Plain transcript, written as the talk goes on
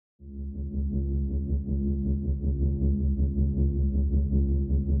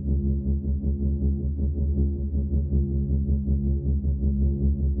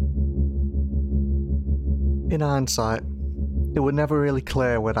In hindsight, it was never really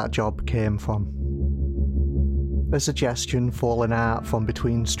clear where that job came from. A suggestion falling out from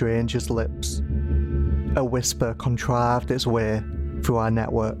between strangers' lips. A whisper contrived its way through our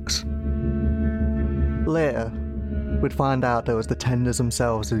networks. Later, we'd find out it was the tenders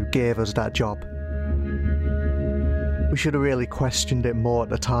themselves who gave us that job. We should have really questioned it more at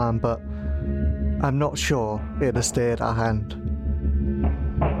the time, but I'm not sure it'd have stayed at hand.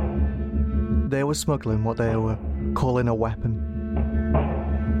 They were smuggling what they were calling a weapon,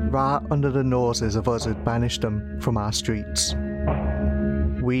 right under the noses of us who'd banished them from our streets.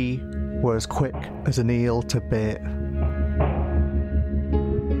 We were as quick as an eel to bait.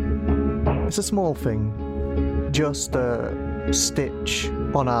 It's a small thing, just a stitch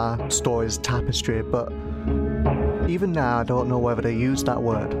on our story's tapestry, but even now I don't know whether they use that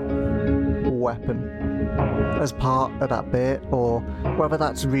word, weapon, as part of that bait, or whether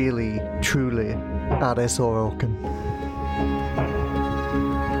that's really, truly how they saw Oaken.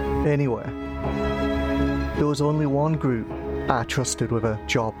 Anyway, there was only one group I trusted with a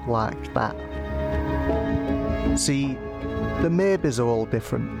job like that. See, the Maybes are all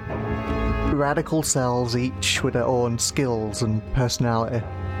different. Radical cells, each with their own skills and personality.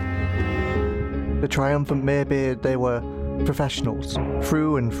 The Triumphant Maybe, they were professionals,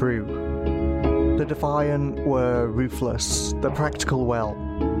 through and through. The Defiant were ruthless, the Practical well,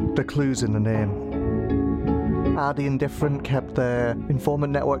 the clues in the name. How the Indifferent kept their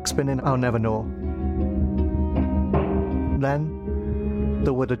informant network spinning, I'll never know. Then,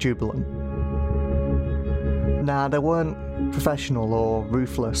 there were the Jubilant. Nah, they weren't professional or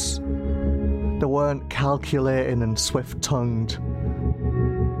ruthless. They weren't calculating and swift-tongued.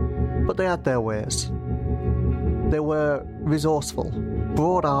 But they had their ways. They were resourceful,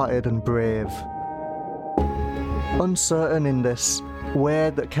 broad-hearted and brave. Uncertain in this way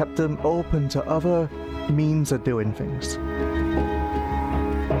that kept them open to other means of doing things.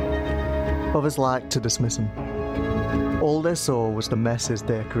 Others liked to dismiss them. All they saw was the messes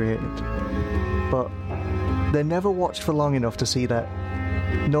they created. But they never watched for long enough to see that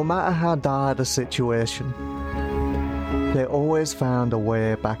no matter how dire the situation, they always found a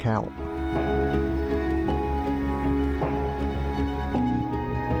way back out.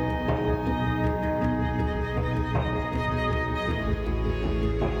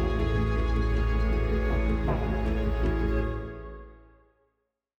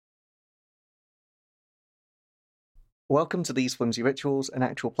 Welcome to These Flimsy Rituals, an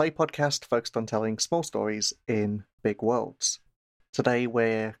actual play podcast focused on telling small stories in big worlds. Today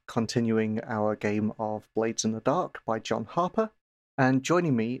we're continuing our game of Blades in the Dark by John Harper, and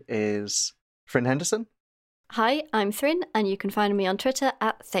joining me is Thrin Henderson. Hi, I'm Thrin, and you can find me on Twitter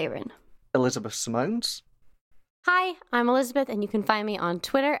at Therin. Elizabeth Simones. Hi, I'm Elizabeth, and you can find me on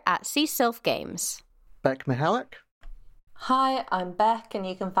Twitter at CSilfGames. Beck Mihalik. Hi, I'm Beck, and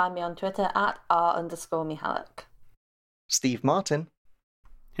you can find me on Twitter at r_Mihalik. Steve Martin.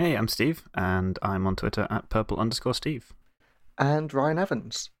 Hey, I'm Steve, and I'm on Twitter at purple_Steve. And Ryan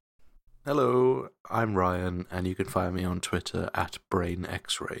Evans. Hello, I'm Ryan, and you can find me on Twitter at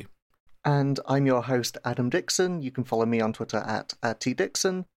BrainXray. And I'm your host, Adam Dixon. You can follow me on Twitter at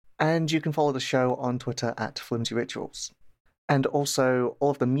 @TDixon, and you can follow the show on Twitter at Flimsy Rituals. And also,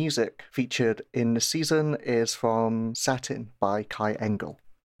 all of the music featured in the season is from Satin by Kai Engel.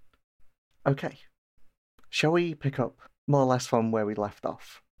 Okay, shall we pick up more or less from where we left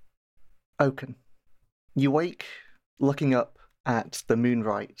off? Oaken. You wake looking up at the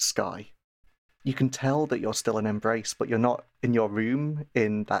moonlight sky. You can tell that you're still in Embrace, but you're not in your room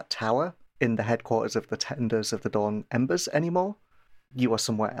in that tower, in the headquarters of the Tenders of the Dawn Embers anymore. You are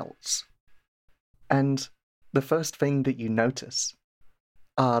somewhere else. And the first thing that you notice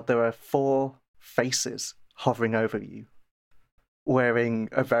there are 4 faces hovering over you, wearing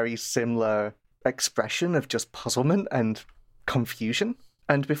a very similar expression of just puzzlement and confusion.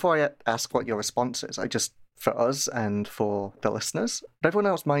 And before I ask what your response is, I just, for us and for the listeners, would everyone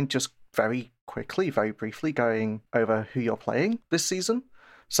else mind just very quickly, very briefly going over who you're playing this season?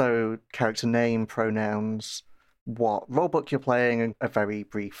 So character name, pronouns, what rulebook you're playing, and a very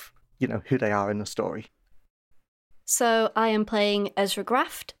brief, who they are in the story. So I am playing Ezra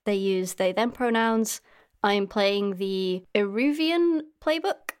Graft. They use they them pronouns. I am playing the Eruvian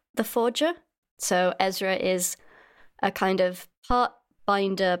playbook, the Forger. So Ezra is a kind of part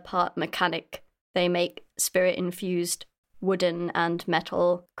binder, part mechanic. They make spirit-infused wooden and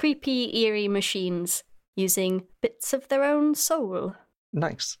metal, creepy, eerie machines using bits of their own soul.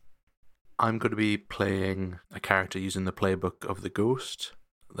 Nice. I'm going to be playing a character using the playbook of the Ghost.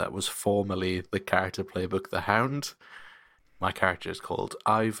 That was formerly the character playbook, the Hound. My character is called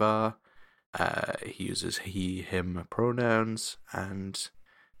Ivar. He uses he, him pronouns, and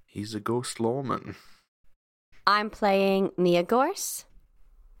he's a ghost lawman. I'm playing Neogors.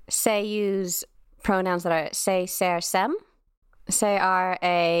 Say use pronouns that are say, ser, sem. Say are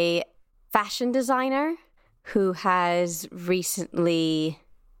a fashion designer who has recently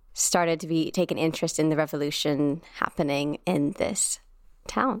started to be take an interest in the revolution happening in this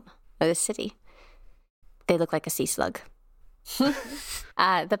town or this city. They look like a sea slug.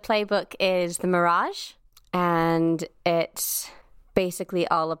 The playbook is The Mirage, and it's basically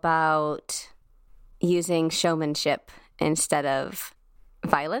all about using showmanship instead of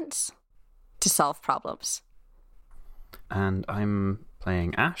violence to solve problems. And I'm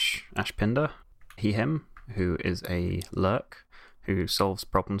playing Ash Pinder, he, him, who is a lurk who solves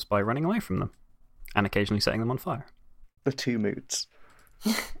problems by running away from them and occasionally setting them on fire. The two moods.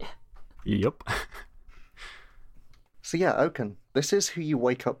 Yup. So yeah, Oaken, this is who you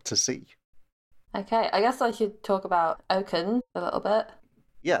wake up to see. Okay, I guess I should talk about Oaken a little bit.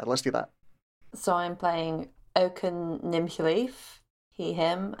 Yeah, let's do that. So I'm playing Oaken Nimshleaf, he,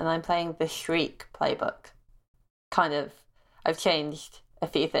 him, and I'm playing the Shriek playbook. Kind of, I've changed a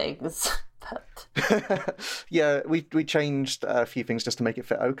few things, but... Yeah, we changed a few things just to make it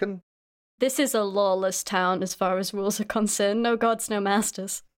fit Oaken. This is a lawless town as far as rules are concerned. No gods, no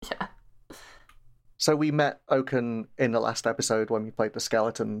masters. Yeah. So we met Oaken in the last episode when we played the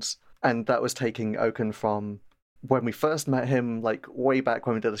skeletons, and that was taking Oaken from when we first met him, like way back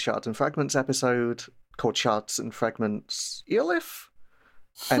when we did a Shards and Fragments episode called Shards and Fragments Eolith,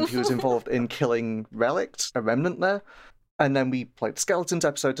 and he was involved in killing Relict, a remnant there. And then we played the skeletons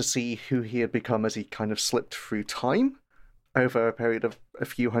episode to see who he had become as he kind of slipped through time over a period of a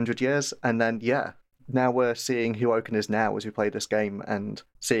few hundred years. And then, yeah, now we're seeing who Oaken is now as we play this game and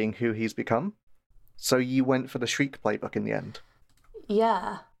seeing who he's become. So you went for the Shriek playbook in the end.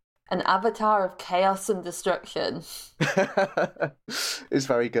 Yeah. An avatar of chaos and destruction. It's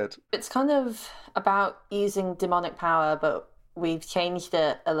very good. It's kind of about using demonic power, but we've changed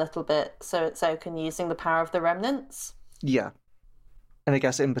it a little bit so it's Oaken using the power of the remnants. Yeah. And I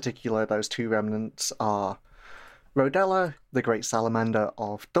guess in particular, those two remnants are Rodella, the great salamander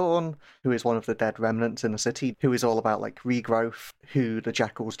of Dawn, who is one of the dead remnants in the city, who is all about like regrowth, who the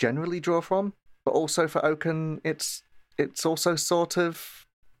jackals generally draw from. But also for Oaken, it's also sort of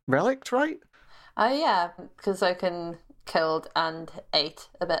Relict, right? Oh yeah, because Oaken killed and ate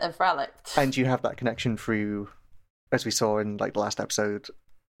a bit of Relict. And you have that connection through, as we saw in like the last episode,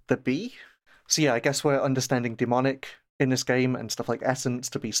 the bee. So yeah, I guess we're understanding demonic in this game and stuff like essence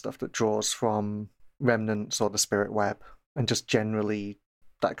to be stuff that draws from remnants or the spirit web, and just generally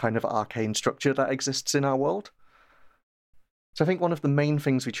that kind of arcane structure that exists in our world. So I think one of the main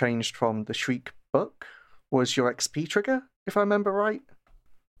things we changed from the Shriek book was your XP trigger, if I remember right.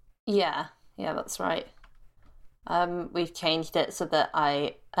 Yeah, that's right. We've changed it so that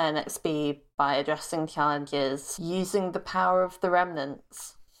I earn XP by addressing challenges using the power of the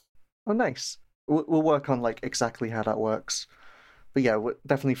remnants. Oh, nice. We'll work on like exactly how that works. But yeah, we're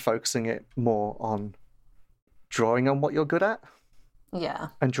definitely focusing it more on drawing on what you're good at. Yeah.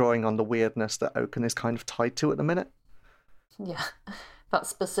 And drawing on the weirdness that Oaken is kind of tied to at the minute. Yeah, that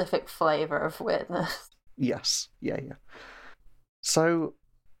specific flavour of weirdness. Yes, yeah. So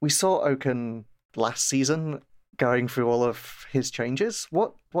we saw Oaken last season going through all of his changes.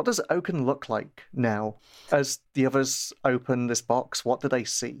 What does Oaken look like now? As the others open this box, what do they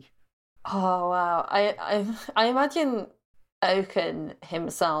see? Oh wow, I imagine Oaken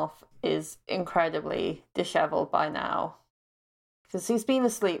himself is incredibly dishevelled by now, because he's been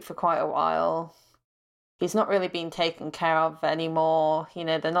asleep for quite a while. He's not really been taken care of anymore. You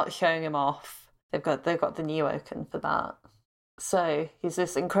know, they're not showing him off. They've got the new Oaken for that. So he's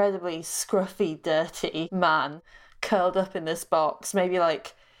this incredibly scruffy, dirty man curled up in this box, maybe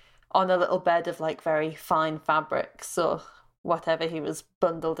like on a little bed of like very fine fabrics or whatever he was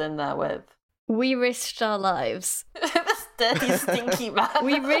bundled in there with. We risked our lives. This dirty, stinky man.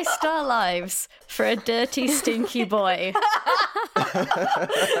 We risked our lives for a dirty, stinky boy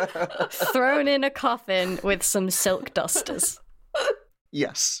thrown in a coffin with some silk dusters.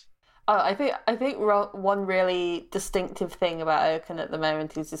 Yes. Oh, I think one really distinctive thing about Oaken at the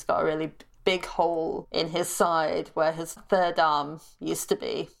moment is he's got a really big hole in his side where his third arm used to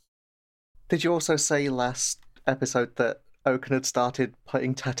be. Did you also say last episode that Oaken had started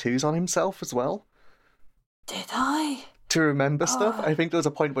putting tattoos on himself as well? Did I? To remember stuff? I think there was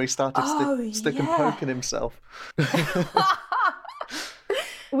a point where he started stick and poking himself.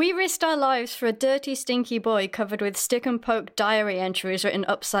 We risked our lives for a dirty, stinky boy covered with stick and poke diary entries written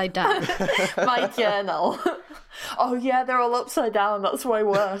upside down. My journal. Oh yeah, they're all upside down. That's way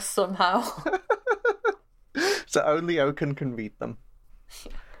worse somehow. So only Oaken can read them.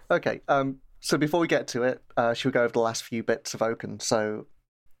 Okay, so before we get to it, should we go over the last few bits of Oaken? So,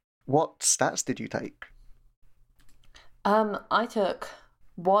 what stats did you take? I took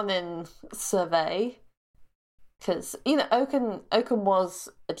 1 in survey because Oaken was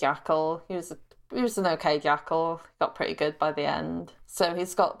a jackal. He was an okay jackal. Got pretty good by the end. So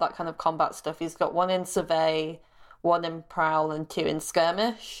he's got that kind of combat stuff. He's got 1 in survey, 1 in prowl, and 2 in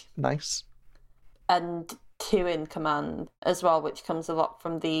skirmish. Nice. And 2 in command as well, which comes a lot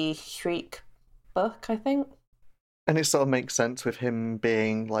from the Shriek book, I think. And it sort of makes sense with him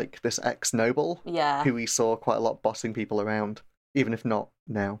being like this ex-noble, Yeah. who we saw quite a lot bossing people around, even if not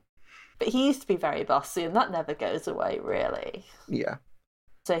now. But he used to be very bossy, and that never goes away, really. Yeah.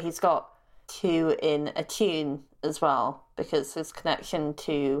 So he's got 2 in attune as well, because his connection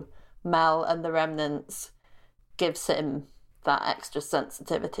to Mel and the remnants gives him that extra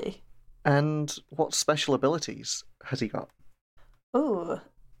sensitivity. And what special abilities has he got? Ooh.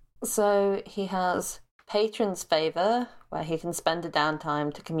 So he has Patron's Favour, where he can spend a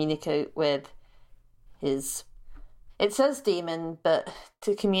downtime to communicate with his... It says demon, but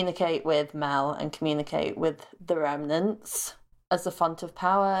to communicate with Mel and communicate with the remnants as a font of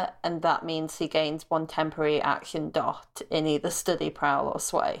power, and that means he gains 1 temporary action dot in either study, prowl, or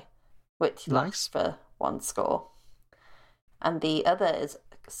sway, which lasts for 1 score. And the other is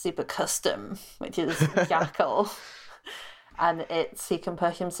super custom, which is Jackal. And he can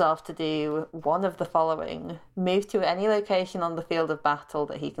push himself to do one of the following: move to any location on the field of battle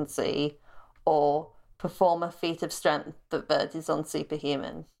that he can see, or perform a feat of strength that verges on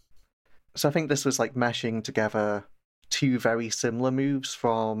superhuman. So I think this was like meshing together 2 very similar moves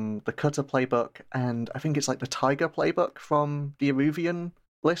from the Cutter playbook, and I think it's like the Tiger playbook from the Eruvian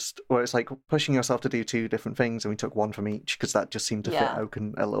list, where it's like pushing yourself to do 2 different things, and we took 1 from each because that just seemed to fit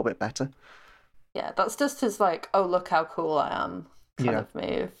Oaken a little bit better. Yeah, that's just his like, oh look how cool I am kind of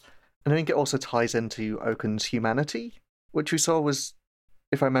move. And I think it also ties into Oaken's humanity, which we saw was,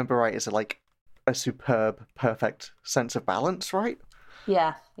 if I remember right, is like a superb, perfect sense of balance, right?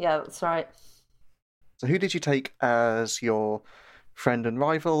 Yeah, that's right. So who did you take as your friend and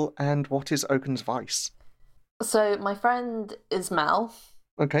rival, and what is Oaken's vice? So my friend is Mel.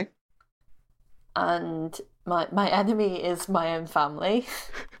 Okay. And my enemy is my own family.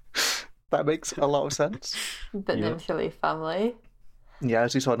 That makes a lot of sense. The Nymphily family. Yeah,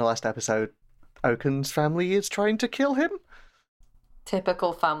 as we saw in the last episode, Oaken's family is trying to kill him.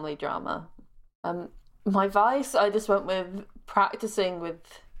 Typical family drama. My vice, I just went with practicing with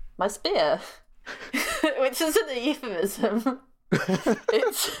my spear, which isn't a euphemism.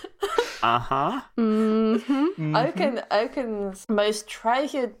 It's Mm-hmm. Oaken's most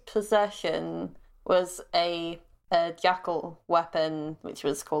treasured possession was a jackal weapon, which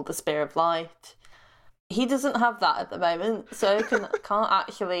was called the Spear of Light. He doesn't have that at the moment, so Oaken can't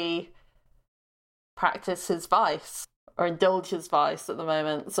actually practice his vice or indulge his vice at the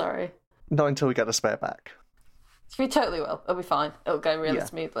moment. Sorry. Not until we get the spare back. We totally will. It'll be fine. It'll go really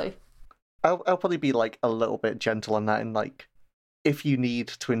smoothly. I'll probably be like a little bit gentle on that, and like, if you need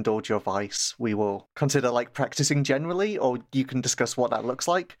to indulge your vice, we will consider like practicing generally, or you can discuss what that looks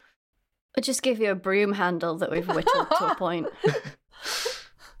like. I'll just give you a broom handle that we've whittled to a point.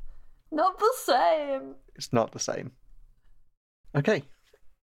 Not the same. It's not the same. Okay,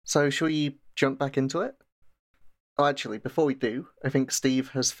 so shall we jump back into it? Oh, actually, before we do, I think Steve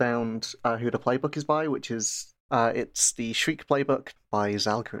has found who the playbook is by, which is it's the Shriek playbook by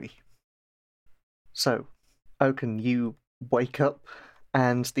Zalgari. So, Oaken, you wake up,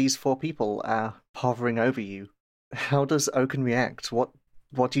 and these 4 people are hovering over you. How does Oaken react? What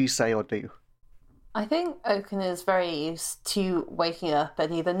do you say or do? I think Oaken is very used to waking up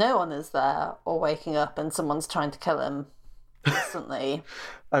and either no one is there or waking up and someone's trying to kill him instantly.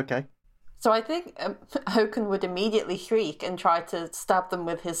 Okay. So I think Oaken would immediately shriek and try to stab them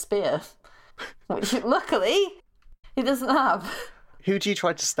with his spear, which luckily he doesn't have. Who do you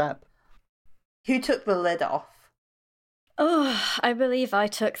try to stab? Who took the lid off? Oh, I believe I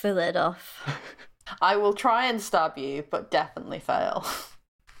took the lid off. I will try and stab you, but definitely fail.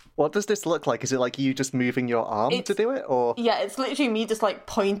 What does this look like? Is it like you just moving your arm to do it, or...? Yeah, it's literally me just like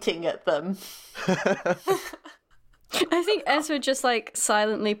pointing at them. I think Ezra just like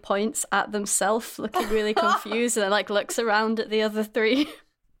silently points at themselves, looking really confused, and then like looks around at the other 3.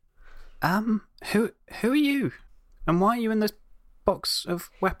 Who are you? And why are you in this box of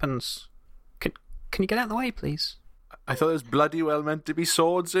weapons? Can you get out of the way, please? I thought it was bloody well meant to be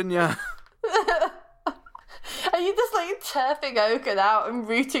swords in ya. Are you just like turfing Oaken out and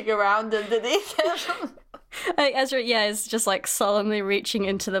rooting around underneath him? Ezra, is just like solemnly reaching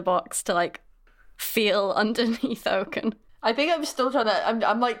into the box to like feel underneath Oaken. I think I'm still trying to.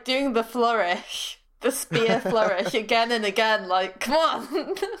 I'm like doing the flourish, the spear flourish again and again. Like, come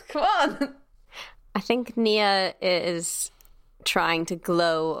on, come on. I think Nia is trying to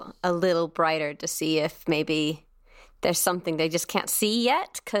glow a little brighter to see if maybe there's something they just can't see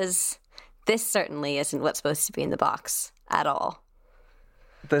yet, because this certainly isn't what's supposed to be in the box at all.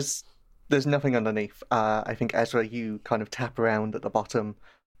 There's nothing underneath. I think, Ezra, you kind of tap around at the bottom,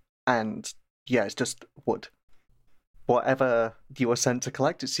 and yeah, it's just wood. Whatever you were sent to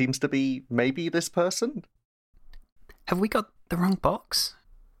collect, it seems to be maybe this person. Have we got the wrong box?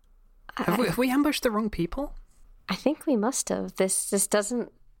 Have we ambushed the wrong people? I think we must have. This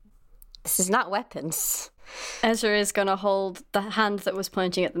is not weapons. Ezra is going to hold the hand that was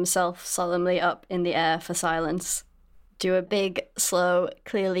pointing at themselves solemnly up in the air for silence. Do a big, slow,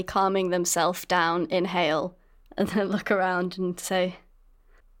 clearly calming themselves down inhale, and then look around and say,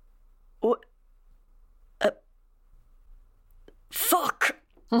 "What? Fuck!"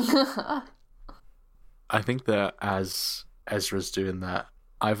 I think that as Ezra's doing that,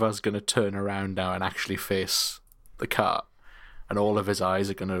 Ivar's going to turn around now and actually face the cart, and all of his eyes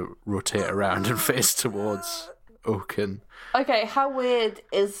are going to rotate around and face towards Oaken. Okay, how weird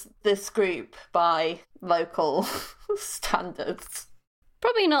is this group by local standards?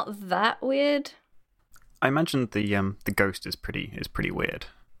 Probably not that weird. I imagine the ghost is pretty weird.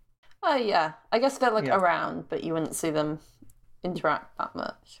 Oh yeah, I guess they're like Yeah. around, but you wouldn't see them interact that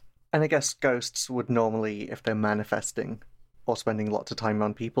much. And I guess ghosts would normally, if they're manifesting or spending lots of time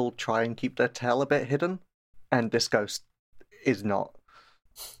on people, try and keep their tail a bit hidden. And this ghost is not.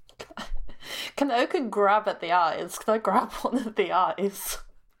 Can Oaken grab at the eyes? Can I grab one of the eyes?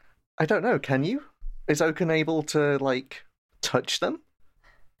 I don't know, can you? Is Oaken able to, like, touch them?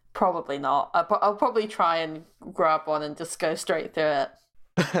 Probably not. I'll probably try and grab one and just go straight through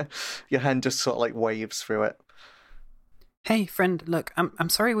it. Your hand just sort of, like, waves through it. Hey, friend, look, I'm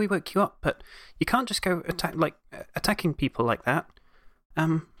sorry we woke you up, but you can't just go attacking people like that.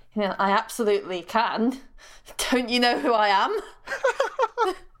 Yeah, I absolutely can. Don't you know who I am?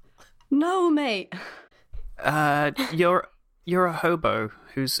 No, mate. You're a hobo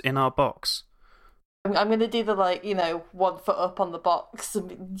who's in our box. I'm going to do the, 1 foot up on the box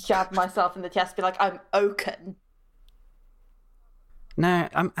and jab myself in the chest, be like, I'm Oaken. No,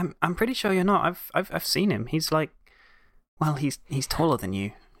 I'm pretty sure you're not. I've seen him. He's like, well, he's taller than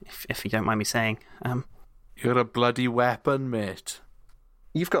you, if you don't mind me saying. You're a bloody weapon, mate.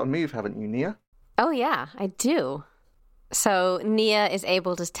 You've got a move, haven't you, Nia? Oh yeah, I do. So Nia is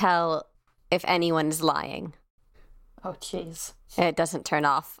able to tell if anyone is lying. Oh, jeez. It doesn't turn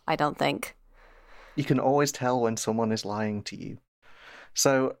off, I don't think. You can always tell when someone is lying to you.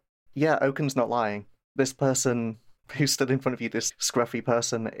 So, yeah, Oaken's not lying. This person who stood in front of you, this scruffy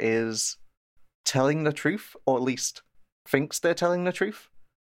person, is telling the truth, or at least thinks they're telling the truth.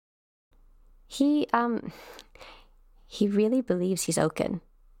 He really believes he's Oaken.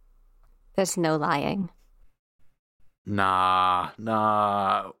 There's no lying. Nah.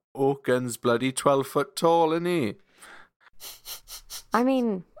 Oaken's bloody 12 foot tall, isn't he? I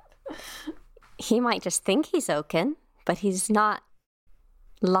mean, he might just think he's Oaken, but he's not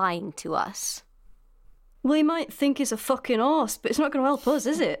lying to us. Well, he might think he's a fucking horse, but it's not going to help us,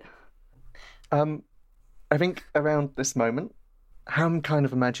 is it? I think around this moment, how I'm kind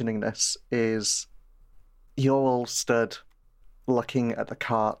of imagining this is you're all stood looking at the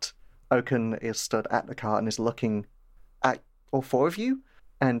cart. Oaken is stood at the cart and is looking at all four of you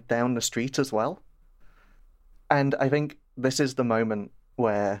and down the street as well. And I think this is the moment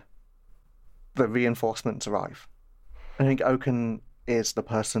where the reinforcements arrive. I think Oaken is the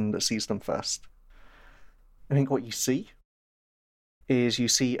person that sees them first. I think what you see is you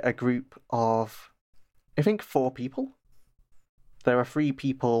see a group of, I think, 4 people. There are 3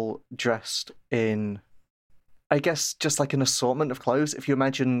 people dressed in, I guess, just like an assortment of clothes. If you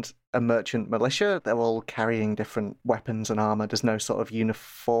imagined a merchant militia, they're all carrying different weapons and armor. There's no sort of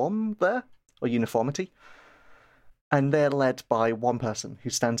uniform there, or uniformity. And they're led by one person who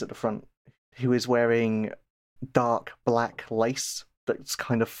stands at the front, who is wearing dark black lace that's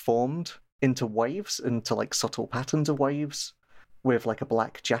kind of formed into waves, into like subtle patterns of waves, with like a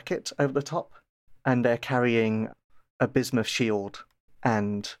black jacket over the top. And they're carrying a bismuth shield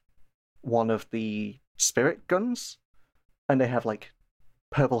and one of the spirit guns. And they have like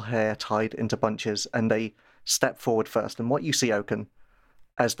purple hair tied into bunches, and they step forward first. And what you see, Oaken,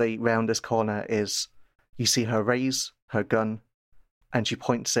 as they round this corner is you see her raise her gun and she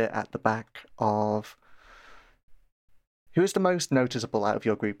points it at the back of Who is the most noticeable out of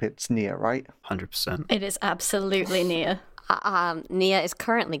your group? It's Nia, right? 100%. It is absolutely Nia. Nia is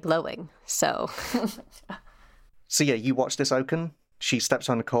currently glowing, so... So yeah, you watch this Oaken. She steps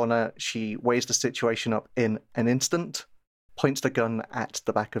on the corner, she weighs the situation up in an instant, points the gun at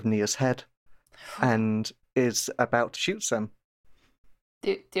the back of Nia's head, and is about to shoot them.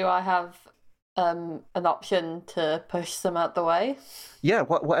 Do I have an option to push them out the way? Yeah,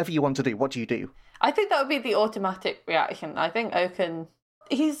 whatever you want to do. What do you do? I think that would be the automatic reaction. I think Oaken,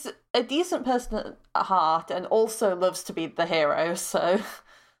 he's a decent person at heart and also loves to be the hero, so...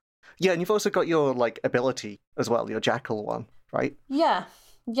 Yeah, and you've also got your, ability as well, your Jackal one, right? Yeah,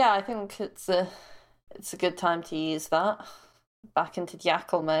 I think it's a good time to use that. Back into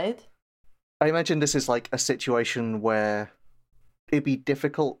Jackal mode. I imagine this is a situation where it'd be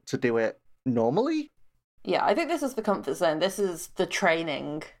difficult to do it normally. Yeah, I think this is the comfort zone. This is the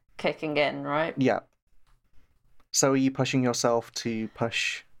training kicking in, right? Yeah. So are you pushing yourself to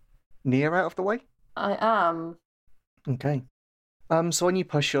push Nia out of the way? I am. Okay. So when you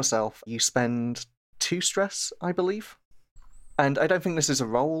push yourself, you spend 2 stress, I believe. And I don't think this is a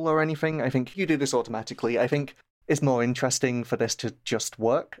roll or anything. I think you do this automatically. I think it's more interesting for this to just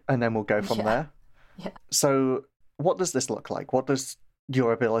work, and then we'll go from there. Yeah. So what does this look like? What does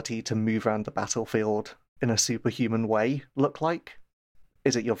your ability to move around the battlefield in a superhuman way look like?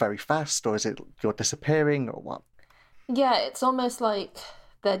 Is it you're very fast, or is it you're disappearing, or what? Yeah, it's almost like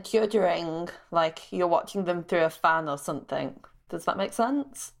they're juddering, like you're watching them through a fan or something. Does that make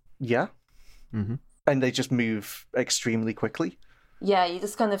sense? Yeah. Mm-hmm. And they just move extremely quickly? Yeah, you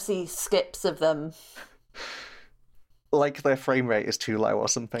just kind of see skips of them. Like their frame rate is too low or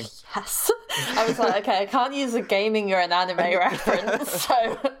something. Yes. I was like, okay, I can't use a gaming or an anime reference,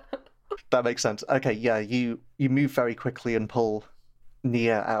 so... That makes sense. Okay, yeah, you move very quickly and pull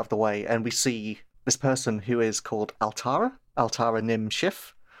Nia out of the way, and we see this person who is called Altara Nim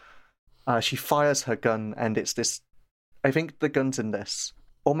Shif. She fires her gun, and it's this... I think the guns in this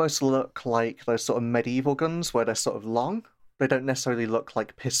almost look like those sort of medieval guns where they're sort of long. They don't necessarily look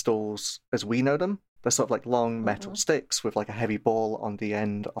like pistols as we know them. They're sort of like long metal sticks with a heavy ball on the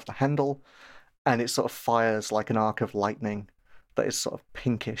end of the handle, and it sort of fires like an arc of lightning that is sort of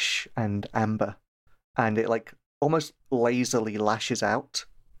pinkish and amber, and it almost lazily lashes out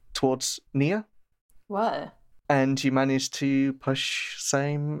towards Nia. What? And you manage to push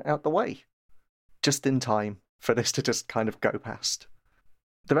Sam out the way just in time for this to just kind of go past.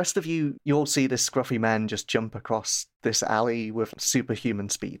 The rest of you all see this scruffy man just jump across this alley with superhuman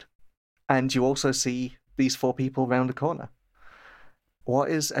speed. And you also see these 4 people round a corner.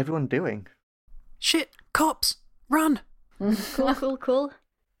 What is everyone doing? Shit! Cops! Run! Cool.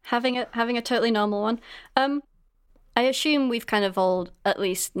 Having a totally normal one. I assume we've kind of all at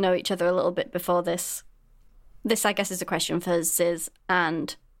least know each other a little bit before this. This, I guess, is a question for Ziz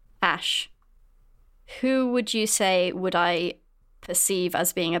and Ash. Who would you say would I perceive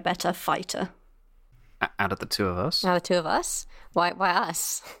as being a better fighter? Out of the 2 of us? Now the 2 of us? Why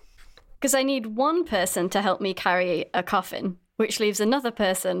us? Because I need one person to help me carry a coffin, which leaves another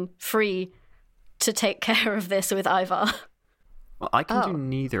person free to take care of this with Ivar. Well, I can do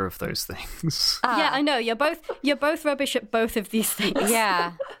neither of those things. Yeah, I know. You're both rubbish at both of these things.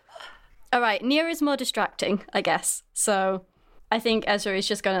 Yeah. All right, Nia is more distracting, I guess. So I think Ezra is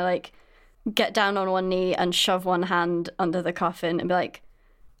just going to, get down on one knee and shove one hand under the coffin and be like,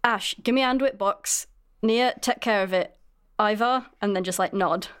 Ash, give me a hand whip box. Nia, take care of it. Ivar, and then just,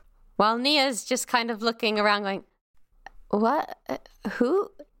 nod. While Nia's just kind of looking around going, what?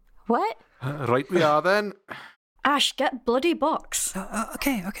 Who? What? Right we are then. Ash, get bloody box.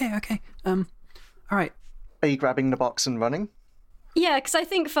 Okay. All right. Are you grabbing the box and running? Yeah, because I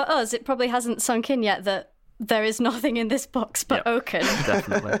think for us, it probably hasn't sunk in yet that there is nothing in this box but Oaken.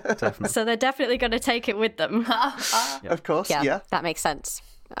 Definitely. So they're definitely going to take it with them. Of course, yeah. That makes sense.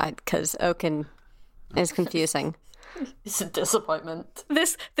 Because Oaken is confusing. It's a disappointment.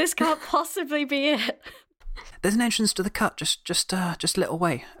 This can't possibly be it. There's an entrance to the cut, just a little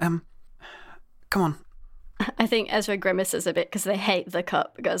way. Come on. I think Ezra grimaces a bit because they hate the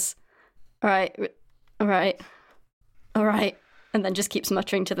cut because, all right, and then just keeps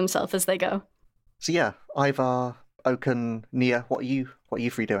muttering to themselves as they go. So yeah, Ivar, Oaken, Nia, what are you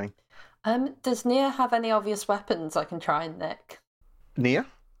 3 doing? Does Nia have any obvious weapons I can try and nick? Nia?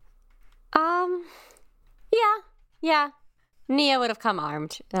 Yeah. Nia would have come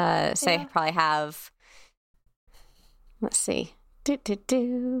armed. Probably have... Let's see.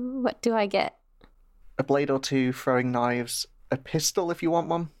 What do I get? A blade or 2, throwing knives, a pistol if you want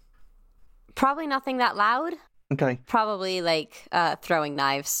one. Probably nothing that loud. Okay. Probably throwing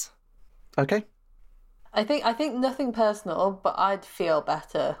knives. Okay. I think nothing personal, but I'd feel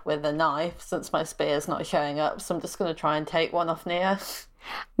better with a knife since my spear's not showing up, so I'm just going to try and take one off Nia.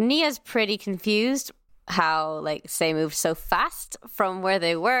 Nia's pretty confused how, like, Say moved so fast from where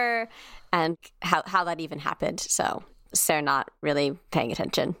they were and how that even happened. So they're not really paying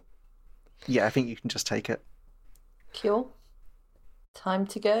attention. Yeah, I think you can just take it. Cool. Time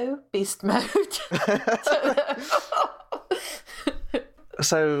to go. Beast mode.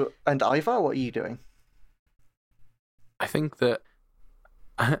 So, and Ivar, what are you doing? I think that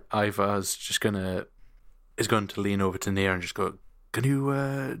Ivar's just going to lean over to Nia and just go, "Can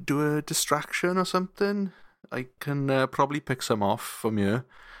you do a distraction or something? I can probably pick some off from you."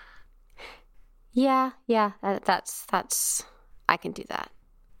 Yeah, that's I can do that.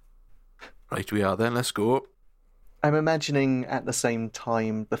 Right, we are then. Let's go. I'm imagining at the same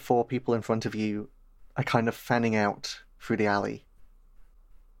time the four people in front of you are kind of fanning out through the alley.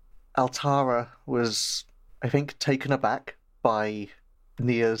 Altara was, I think, taken aback by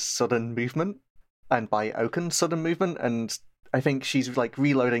Nia's sudden movement and by Oaken's sudden movement, and I think she's like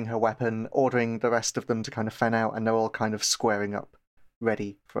reloading her weapon, ordering the rest of them to kind of fan out, and they're all kind of squaring up,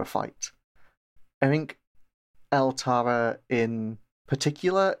 ready for a fight. I think Altara in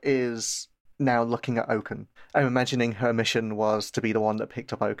particular is now looking at Oaken. I'm imagining her mission was to be the one that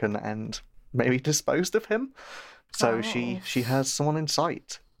picked up Oaken and maybe disposed of him. So she has someone in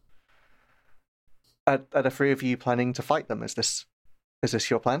sight. Are the three of you planning to fight them? Is this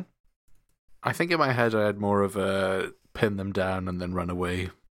your plan? I think in my head I had more of a pin them down and then run away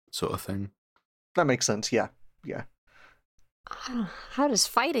sort of thing. That makes sense, yeah. How does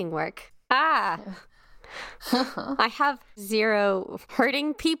fighting work? I have 0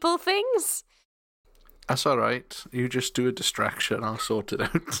 hurting people things. That's all right. You just do a distraction. I'll sort it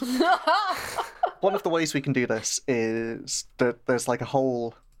out. One of the ways we can do this is that there's like a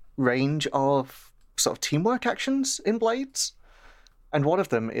whole range of sort of teamwork actions in Blades. And one of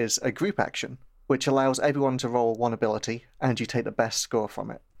them is a group action, which allows everyone to roll one ability and you take the best score from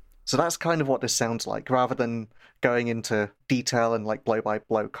it. So that's kind of what this sounds like. Rather than going into detail and like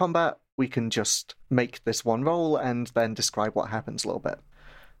blow-by-blow combat, we can just make this one roll and then describe what happens a little bit.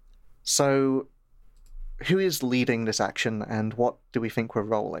 So who is leading this action and what do we think we're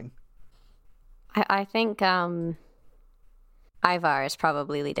rolling? I think Ivar is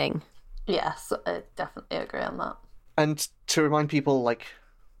probably leading. Yes, I definitely agree on that. And to remind people, like,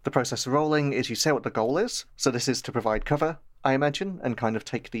 the process of rolling is you say what the goal is. So this is to provide cover, I imagine, and kind of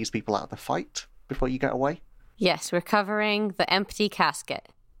take these people out of the fight before you get away. Yes, we're covering the empty casket.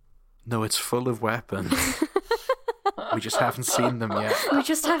 No, it's full of weapons. We just haven't seen them yet. We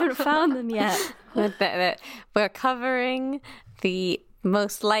just haven't found them yet. We're covering the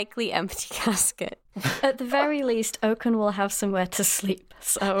most likely empty casket. At the very least, Oaken will have somewhere to sleep,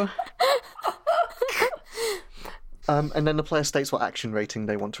 so... And then the player states what action rating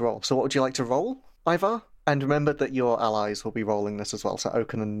they want to roll. So what would you like to roll, Ivar? And remember that your allies will be rolling this as well, so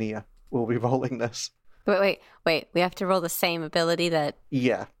Oaken and Nia will be rolling this. Wait. We have to roll the same ability that...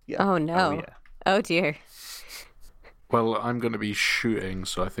 Yeah. Oh, no. Oh, yeah. Oh, dear. Well, I'm going to be shooting,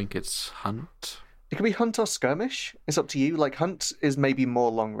 so I think it's Hunt. It could be Hunt or Skirmish. It's up to you. Like, Hunt is maybe more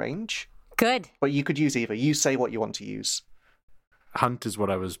long range. Good. But you could use either. You say what you want to use. Hunt is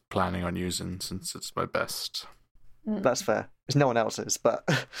what I was planning on using since it's my best. That's fair. It's no one else's, but...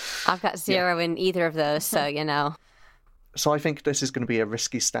 I've got 0 in either of those, so, you know. So I think this is going to be a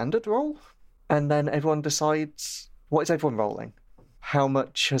risky standard roll. And then everyone decides... What is everyone rolling? How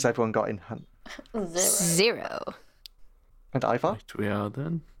much has everyone got in Hunt? 0. And Ivar? Right, we are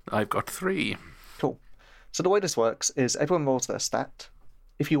then. I've got 3. Cool. So the way this works is everyone rolls their stat.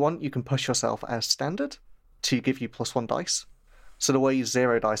 If you want, you can push yourself as standard to give you +1 dice. So the way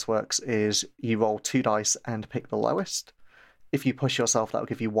 0 dice works is you roll 2 dice and pick the lowest. If you push yourself, that will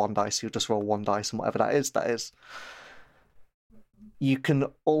give you 1 dice. You'll just roll 1 dice, and whatever that is. You can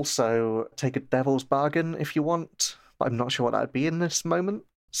also take a devil's bargain if you want, but I'm not sure what that would be in this moment.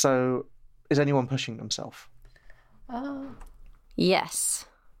 So is anyone pushing themselves? Yes.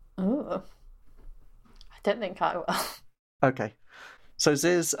 Oh. I don't think I will. Okay. So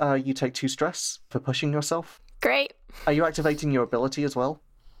Ziz, you take 2 stress for pushing yourself. Great. Are you activating your ability as well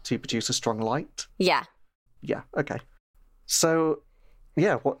to produce a strong light? Yeah. Yeah, okay. So,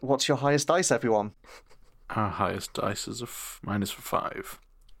 yeah, what's your highest dice, everyone? Our highest dice is mine is for 5.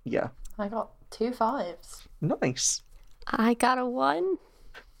 Yeah. I got 2 5s. Nice. I got a 1.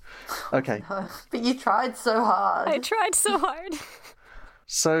 Okay. But you tried so hard. I tried so hard.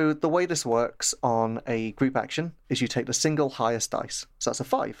 So the way this works on a group action is you take the single highest dice. So that's a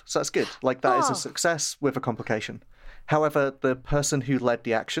 5. So that's good. Like, that is a success with a complication. However, the person who led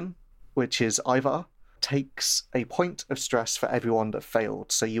the action, which is Ivar, takes a point of stress for everyone that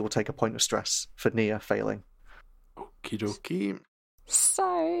failed, so you will take a point of stress for Nia failing. Okie dokie.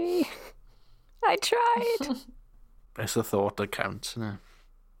 Sorry. I tried. It's a thought that counts, isn't it?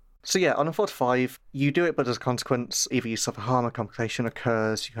 So yeah, on a 4 to 5, you do it, but as a consequence, either you suffer harm, a complication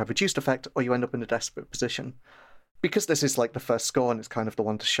occurs, you have reduced effect, or you end up in a desperate position. Because this is like the first score and it's kind of the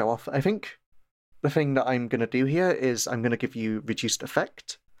one to show off, I think the thing that I'm going to do here is I'm going to give you reduced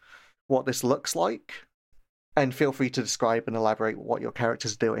effect, what this looks like, and feel free to describe and elaborate what your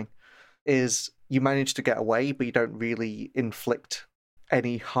character's doing. Is you manage to get away, but you don't really inflict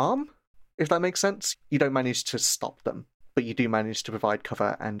any harm, if that makes sense. You don't manage to stop them, but you do manage to provide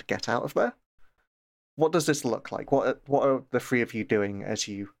cover and get out of there. What does this look like? What are the three of you doing as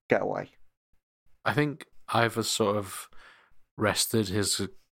you get away? I think Ivor sort of rested his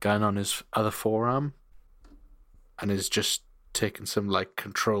gun on his other forearm and is just taking some like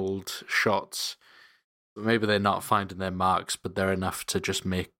controlled shots. Maybe they're not finding their marks, but they're enough to just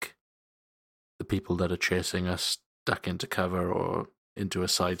make the people that are chasing us duck into cover or into a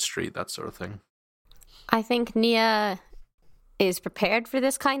side street, that sort of thing. I think Nia is prepared for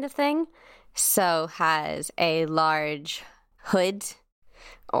this kind of thing, so has a large hood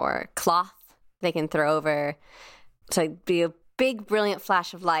or cloth they can throw over to be a big, brilliant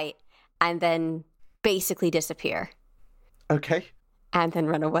flash of light and then basically disappear. Okay. And then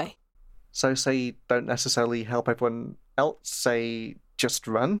run away. So say don't necessarily help everyone else, say just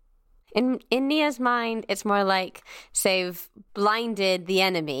run? In Nia's mind, it's more like they've blinded the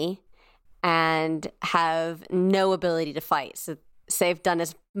enemy and have no ability to fight. So they've done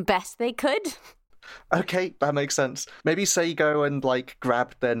as best they could. Okay, that makes sense. Maybe say go and like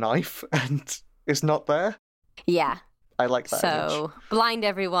grab their knife and it's not there? Yeah. I like that So image. Blind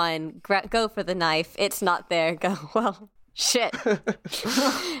everyone, go for the knife. It's not there. Go, well, shit.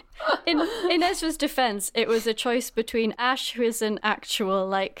 In Ezra's defense, it was a choice between Ash, who is an actual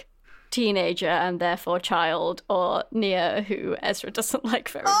like teenager and therefore child, or Nia, who Ezra doesn't like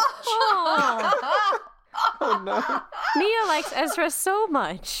very much. Oh, Oh no. Nia likes Ezra so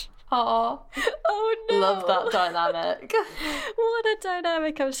much. Oh, Oh no! love that dynamic. What a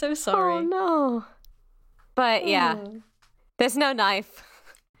dynamic! I'm so sorry. Oh no. But yeah, there's no knife.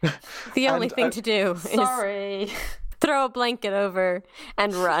 The only And, thing to do is Sorry. throw a blanket over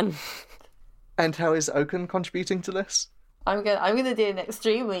and run. And how is Oaken contributing to this? I'm gonna do an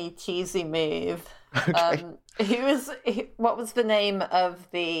extremely cheesy move. Okay. What was the name of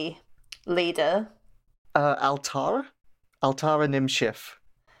the leader? Altara? Altara Nimshif.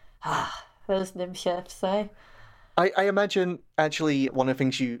 Those Nimshifs, eh? I imagine, actually, one of the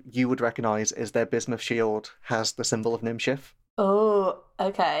things you would recognise is their bismuth shield has the symbol of Nimshif, Oh,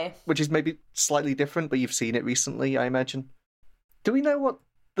 okay. which is maybe slightly different, but you've seen it recently, I imagine. Do we know what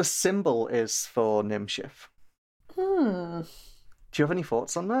the symbol is for Nimshif? Hmm. Do you have any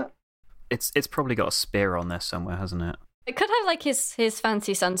thoughts on that? It's probably got a spear on there somewhere, hasn't it? It could have like his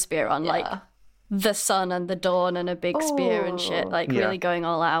fancy sun spear on, like Yeah. the sun and the dawn and a big spear and shit, like Yeah. really going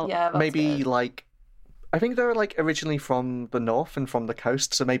all out. Yeah, that's Maybe good. like, I think they're like originally from the north and from the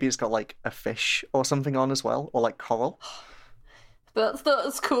coast, so maybe it's got like a fish or something on as well, or like coral.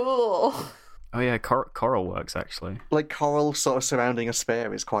 That's cool. Oh yeah, coral works actually. Like coral sort of surrounding a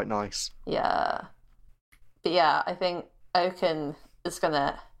spear is quite nice. Yeah. But yeah, I think Oaken is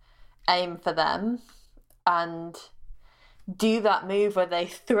gonna aim for them and do that move where they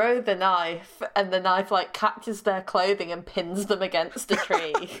throw the knife and the knife like catches their clothing and pins them against a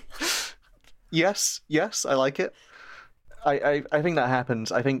tree. Yes, I like it. I think that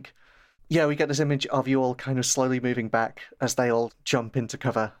happens. I think, yeah, we get this image of you all kind of slowly moving back as they all jump into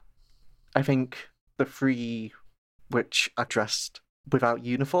cover. I think the three which are dressed without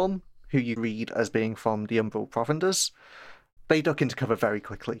uniform, who you read as being from the Umbral Provenders, they duck into cover very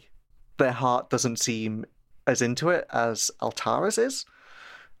quickly. Their heart doesn't seem as into it as Altara's is.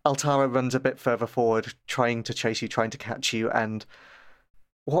 Altara runs a bit further forward, trying to chase you, trying to catch you, and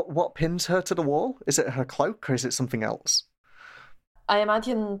what pins her to the wall? Is it her cloak or is it something else? I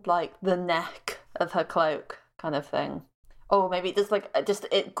imagine like the neck of her cloak kind of thing. Or maybe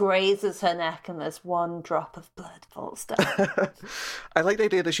it grazes her neck and there's one drop of blood falls down. I like the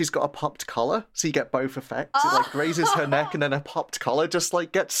idea that she's got a popped collar, so you get both effects. It like grazes her neck and then a popped collar just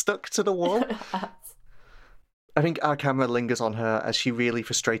like gets stuck to the wall. I think our camera lingers on her as she really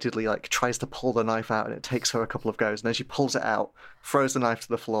frustratedly like tries to pull the knife out, and it takes her a couple of goes, and then she pulls it out, throws the knife to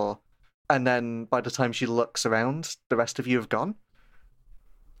the floor, and then by the time she looks around, the rest of you have gone.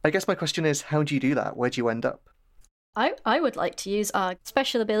 I guess my question is, how do you do that? Where do you end up? I would like to use our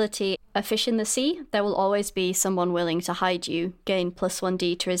special ability, A Fish in the Sea. There will always be someone willing to hide you. Gain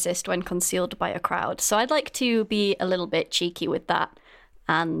 +1d to resist when concealed by a crowd. So I'd like to be a little bit cheeky with that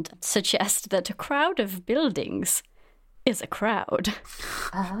and suggest that a crowd of buildings is a crowd.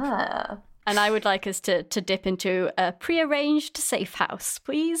 Ah. And I would like us to dip into a prearranged safe house,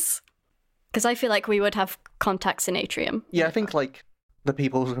 please. Because I feel like we would have contacts in Atrium. Yeah, I think, like, the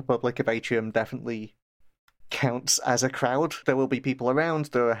People's Republic of Atrium definitely counts as a crowd. There will be people around,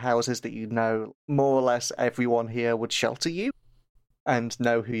 there are houses that you know. More or less everyone here would shelter you and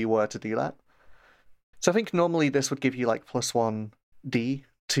know who you were to do that. So I think normally this would give you, like, +1d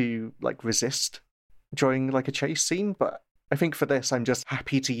to, like, resist during, like, a chase scene, but I think for this I'm just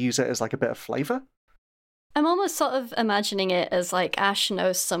happy to use it as, like, a bit of flavour. I'm almost sort of imagining it as like Ash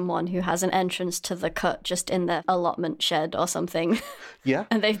knows someone who has an entrance to the cut just in the allotment shed or something. Yeah.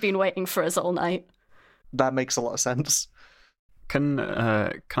 And they've been waiting for us all night. That makes a lot of sense. Can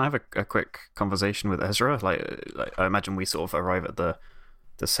I have a quick conversation with Ezra? Like I imagine we sort of arrive at the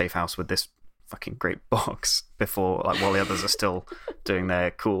safe house with this fucking great box before, like, while the others are still doing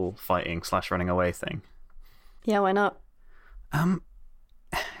their cool fighting / running away thing. Yeah, why not?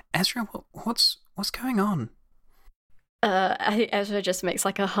 Ezra, what's going on? Ezra just makes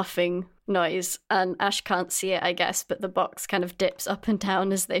like a huffing noise, and Ash can't see it, I guess, but the box kind of dips up and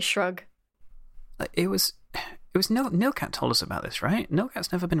down as they shrug. It was Nilcat told us about this, right?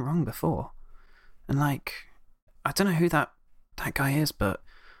 Nilcat's never been wrong before. And, like, I don't know who that guy is, but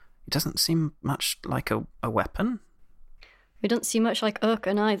it doesn't seem much like a weapon. We don't see much like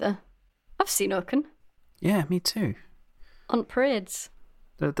Urken either. I've seen Urken. Yeah, me too. On parades.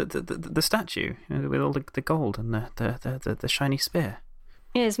 The statue with all the gold and the shiny spear.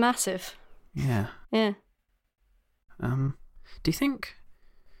 Yeah, it's massive. Yeah. Yeah. Do you think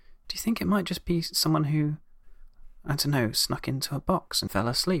it might just be someone who, I don't know, snuck into a box and fell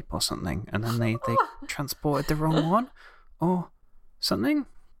asleep or something, and then they transported the wrong one, or something?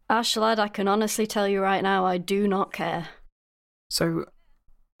 Ash, lad, I can honestly tell you right now, I do not care. So,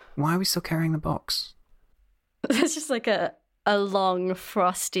 why are we still carrying the box? There's just like a long,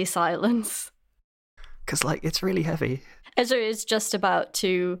 frosty silence. Because, like, it's really heavy. Ezra is just about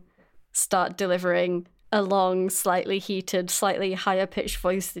to start delivering a long, slightly heated, slightly higher-pitched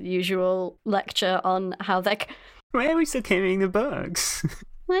voice than usual lecture on how they're... Why are we still carrying the box?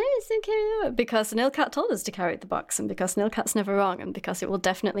 Why are we still carrying the box? Because Nilcat told us to carry the box, and because Nilcat's never wrong, and because it will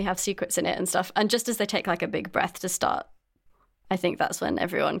definitely have secrets in it and stuff. And just as they take, like, a big breath to start, I think that's when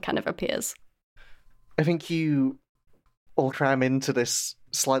everyone kind of appears. I think you all cram into this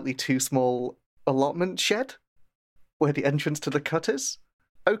slightly too small allotment shed where the entrance to the cut is.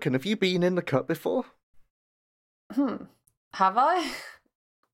 Oaken, have you been in the cut before? Have I?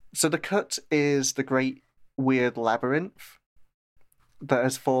 So the cut is the great weird labyrinth that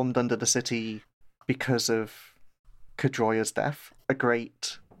has formed under the city because of Kadroya's death. A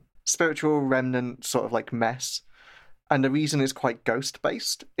great spiritual remnant sort of like mess. And the reason it's quite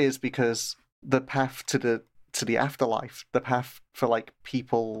ghost-based is because the path to the afterlife, the path for, like,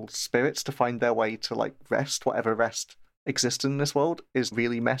 people's spirits to find their way to, like, rest, whatever rest exists in this world, is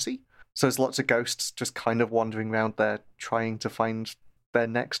really messy. So there's lots of ghosts just kind of wandering around there trying to find their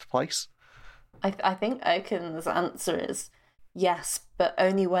next place. I think Oaken's answer is yes, but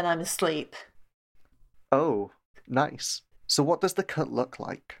only when I'm asleep. Oh, nice. So what does the cut look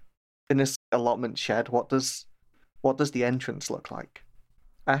like? In this allotment shed, what does the entrance look like?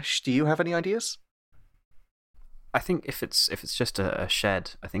 Ash, do you have any ideas? I think if it's just a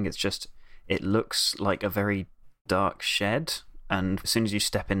shed, I think it looks like a very dark shed, and as soon as you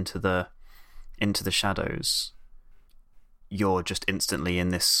step into the shadows, you're just instantly in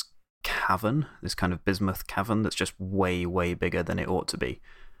this cavern, this kind of bismuth cavern that's just way, way bigger than it ought to be.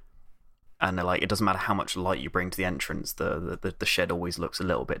 And like, it doesn't matter how much light you bring to the entrance, the shed always looks a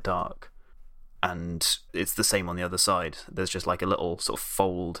little bit dark. And it's the same on the other side. There's just like a little sort of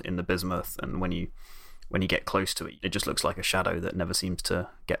fold in the bismuth, and when you get close to it, it just looks like a shadow that never seems to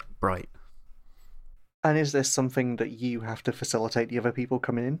get bright. And is this something that you have to facilitate the other people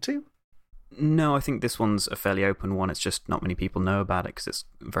coming into? No, I think this one's a fairly open one. It's just not many people know about it because it's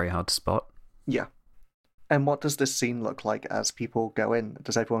very hard to spot. Yeah. And what does this scene look like as people go in?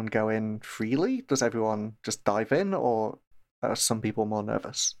 Does everyone go in freely? Does everyone just dive in, or are some people more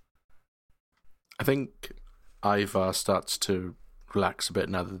nervous? I think Ivar starts to relax a bit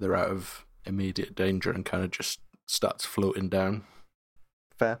now that they're out of immediate danger and kind of just starts floating down.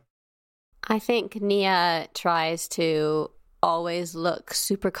 Fair. I think Nia tries to always look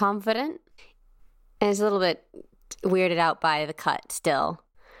super confident and is a little bit weirded out by the cut still,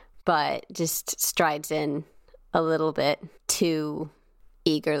 but just strides in a little bit too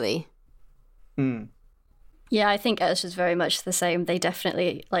eagerly. Yeah, I think Ezra's very much the same. They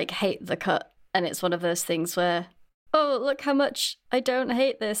definitely hate the cut, and it's one of those things where, oh, look how much I don't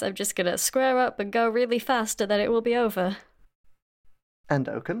hate this. I'm just gonna square up and go really fast, and then it will be over. And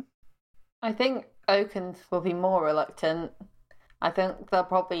Oaken? I think Oaken will be more reluctant. I think they'll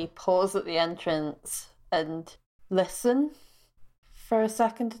probably pause at the entrance and listen for a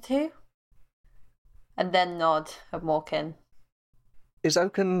second or two, and then nod and walk in. Is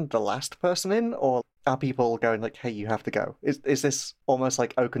Oaken the last person in, or are people going hey, you have to go? Is this almost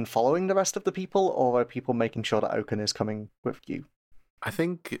like Oaken following the rest of the people, or are people making sure that Oaken is coming with you? I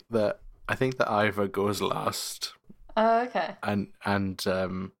think that Ivor goes last. Oh, okay. And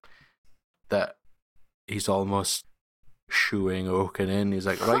that he's almost shooing Oaken in. He's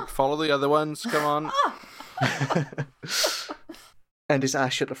like, right, follow the other ones, come on. And is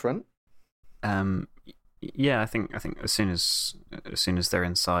Ash at the front? Yeah, I think as soon as they're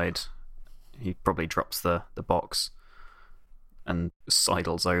inside, he probably drops the box and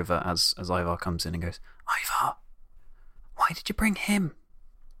sidles over as Ivar comes in and goes, Ivar, why did you bring him?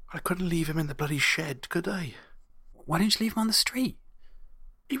 I couldn't leave him in the bloody shed, could I? Why didn't you leave him on the street?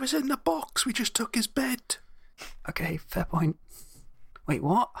 He was in the box. We just took his bed. Okay, fair point. Wait,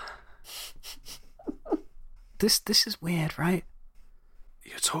 what? This is weird, right?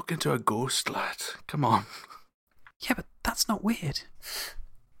 You're talking to a ghost, lad. Come on. Yeah, but that's not weird.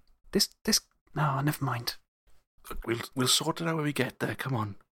 This. No, never mind. Look, we'll sort it out when we get there. Come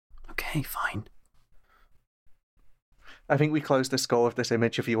on. Okay, fine. I think we close the score with this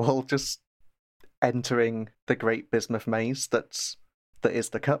image of you all just entering the Great Bismuth Maze that is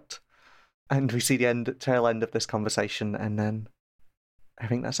the cut. And we see the tail end of this conversation, and then I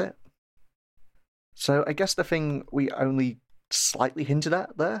think that's it. So I guess the thing we only slightly hinted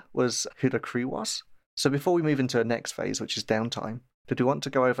at there was who the crew was. So before we move into the next phase, which is downtime, did we want to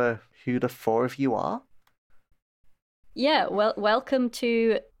go over who the four of you are? Yeah, well, welcome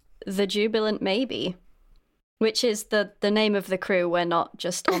to the Jubilant Maybe, which is the name of the crew. We're not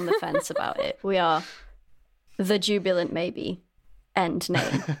just on the fence about it. We are the Jubilant Maybe. End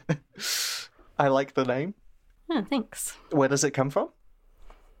name. I like the name. Oh, thanks. Where does it come from?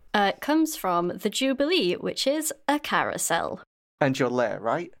 It comes from the Jubilee, which is a carousel. And your lair,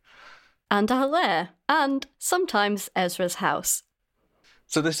 right? And our lair. And sometimes Ezra's house.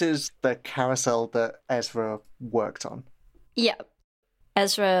 So this is the carousel that Ezra worked on? Yeah.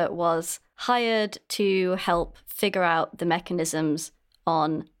 Ezra was hired to help figure out the mechanisms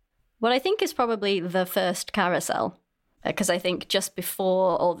on what I think is probably the first carousel. Because I think just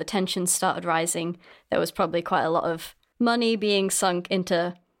before all the tensions started rising, there was probably quite a lot of money being sunk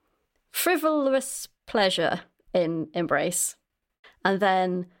into frivolous pleasure in Embrace. And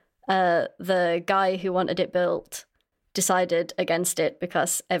then the guy who wanted it built decided against it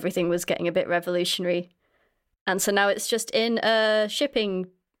because everything was getting a bit revolutionary. And so now it's just in a shipping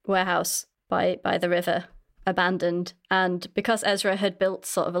warehouse by the river, abandoned. And because Ezra had built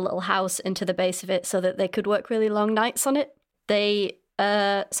sort of a little house into the base of it so that they could work really long nights on it, they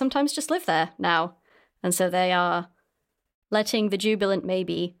sometimes just live there now. And so they are letting the Jubilant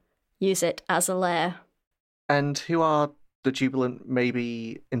Maybe use it as a lair. And who are the Jubilant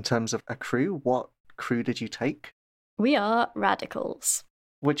Maybe in terms of a crew? What crew did you take? We are Radicals.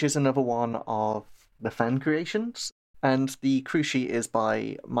 Which is another one of the fan creations. And the crew sheet is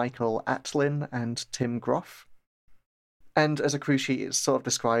by Michael Atlin and Tim Groff. And as a crew sheet, it's sort of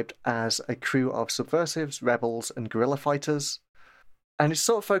described as a crew of subversives, rebels, and guerrilla fighters. And it's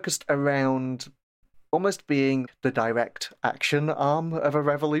sort of focused around almost being the direct action arm of a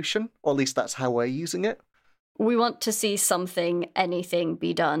revolution, or at least that's how we're using it. We want to see something, anything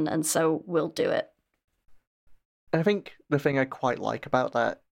be done, and so we'll do it. And I think the thing I quite like about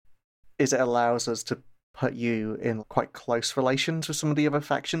that is it allows us to put you in quite close relations with some of the other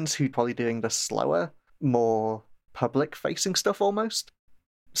factions who'd probably doing the slower, more public-facing stuff almost.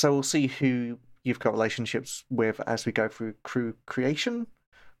 So we'll see who you've got relationships with as we go through crew creation,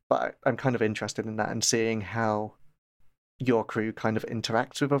 but I'm kind of interested in that and seeing how your crew kind of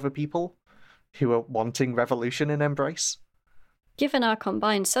interacts with other people who are wanting revolution in Embrace. Given our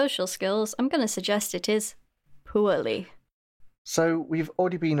combined social skills, I'm going to suggest it is poorly. So we've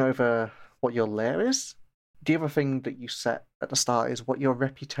already been over what your lair is. The other thing that you set at the start is what your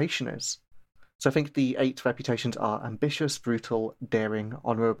reputation is. So I think the 8 reputations are ambitious, brutal, daring,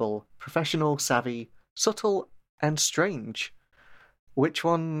 honourable, professional, savvy, subtle, and strange. Which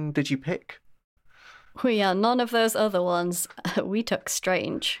one did you pick? We are none of those other ones. We took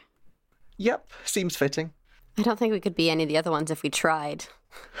strange. Yep, seems fitting. I don't think we could be any of the other ones if we tried.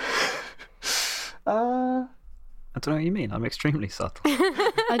 I don't know what you mean. I'm extremely subtle.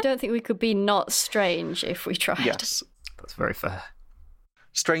 I don't think we could be not strange if we tried. Yes. That's very fair.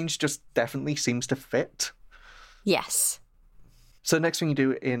 Strange just definitely seems to fit. Yes. So the next thing you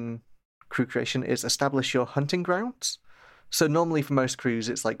do in crew creation is establish your hunting grounds. So normally for most crews,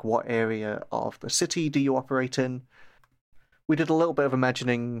 it's like, what area of the city do you operate in? We did a little bit of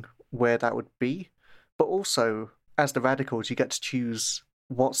imagining where that would be, but also, as the radicals, you get to choose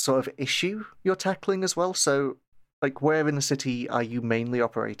what sort of issue you're tackling as well. So, like, where in the city are you mainly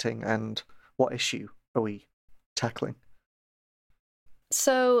operating, and what issue are we tackling?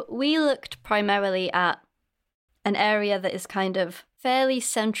 So we looked primarily at an area that is kind of fairly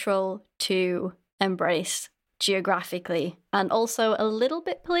central to Embrace geographically and also a little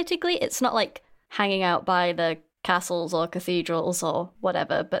bit politically. It's not like hanging out by the castles or cathedrals or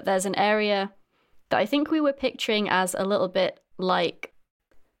whatever, but there's an area that I think we were picturing as a little bit like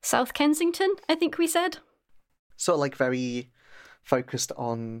South Kensington, I think we said. Sort of like very focused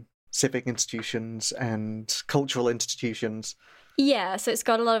on civic institutions and cultural institutions. Yeah, so it's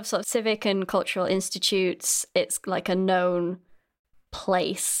got a lot of sort of civic and cultural institutes. It's like a known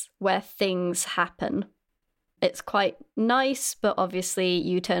place where things happen. It's quite nice, but obviously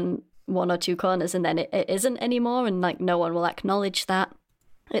you turn one or two corners and then it isn't anymore, and like no one will acknowledge that.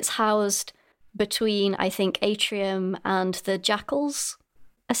 It's housed between, I think, Atrium and the Jackals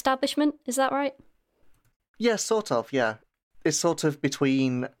establishment. Is that right? Yeah, sort of, yeah. It's sort of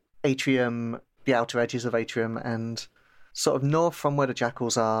between Atrium, the outer edges of Atrium, and sort of north from where the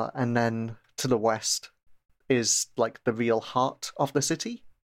Jackals are, and then to the west is like the real heart of the city,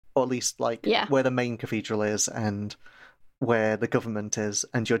 or at least like where the main cathedral is and where the government is,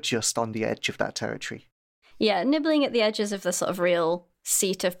 and you're just on the edge of that territory. Yeah, nibbling at the edges of the sort of real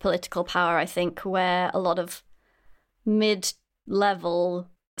seat of political power, I think, where a lot of mid-level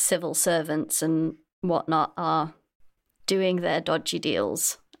civil servants and whatnot are doing their dodgy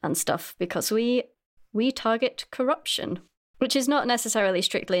deals and stuff, because we target corruption, which is not necessarily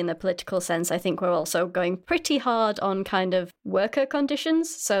strictly in the political sense. I think we're also going pretty hard on kind of worker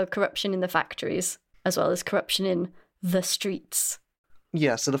conditions, so corruption in the factories, as well as corruption in the streets.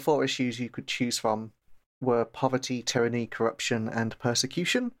 Yeah, so the 4 issues you could choose from were poverty, tyranny, corruption, and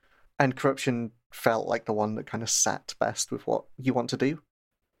persecution. And corruption felt like the one that kind of sat best with what you want to do.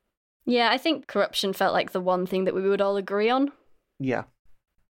 Yeah, I think corruption felt like the one thing that we would all agree on. Yeah.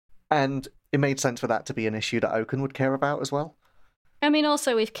 And it made sense for that to be an issue that Oaken would care about as well. I mean,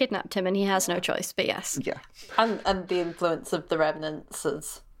 also, we've kidnapped him and he has no choice, but yes. Yeah. And the influence of the Revenants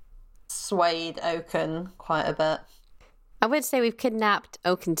has swayed Oaken quite a bit. I would say we've kidnapped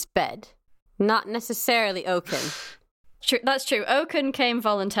Oaken's bed. Not necessarily Oaken. True, that's true. Oaken came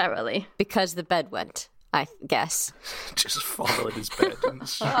voluntarily. Because the bed went, I guess. Just followed his bed.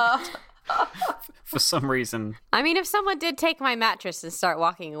 For some reason. I mean, if someone did take my mattress and start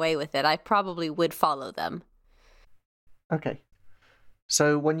walking away with it, I probably would follow them. Okay.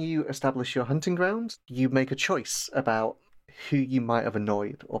 So when you establish your hunting ground, you make a choice about who you might have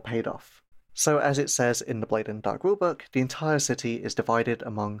annoyed or paid off. So as it says in the Blade and Dark rulebook, the entire city is divided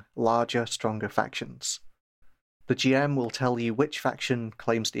among larger, stronger factions. The GM will tell you which faction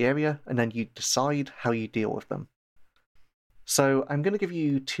claims the area, and then you decide how you deal with them. So I'm going to give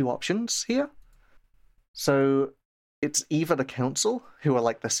you 2 options here. So it's either the council, who are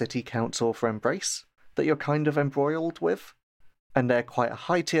like the city council for Embrace, that you're kind of embroiled with, and they're quite a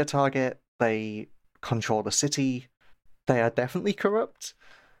high-tier target, they control the city, they are definitely corrupt.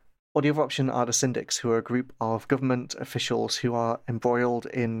 Or the other option are the Syndics, who are a group of government officials who are embroiled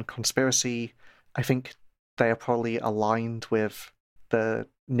in conspiracy. I think they are probably aligned with the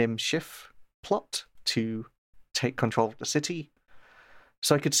Nim Schiff plot to take control of the city.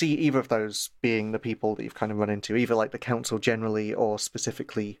 So I could see either of those being the people that you've kind of run into, either like the council generally or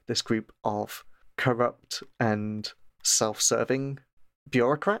specifically this group of corrupt and self-serving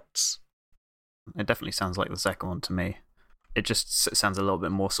bureaucrats. It definitely sounds like the second one to me. It just sounds a little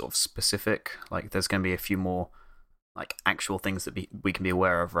bit more sort of specific. Like there's going to be a few more like actual things that we can be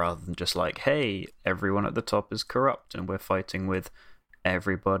aware of, rather than just like, hey, everyone at the top is corrupt and we're fighting with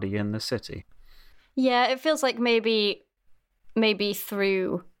everybody in the city. Yeah, it feels like maybe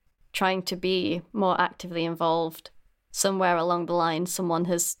through trying to be more actively involved, somewhere along the line, someone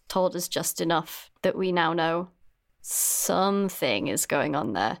has told us just enough that we now know something is going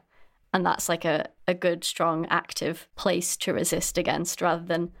on there. And that's like a good, strong, active place to resist against, rather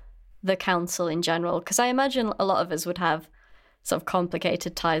than the council in general. Because I imagine a lot of us would have sort of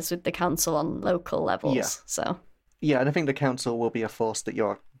complicated ties with the council on local levels. Yeah. So. Yeah, and I think the council will be a force that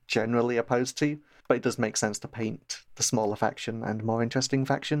you're generally opposed to, but it does make sense to paint the smaller faction and more interesting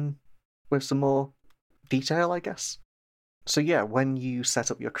faction with some more detail, I guess. So yeah, when you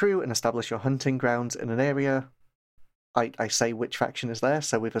set up your crew and establish your hunting grounds in an area, I say which faction is there,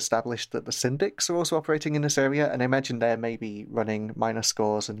 so we've established that the Syndics are also operating in this area, and I imagine they're maybe running minor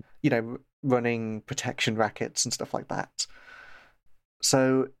scores and, running protection rackets and stuff like that.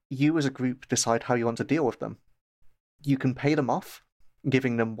 So you as a group decide how you want to deal with them. You can pay them off,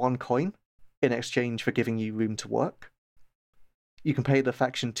 giving them 1 coin in exchange for giving you room to work. You can pay the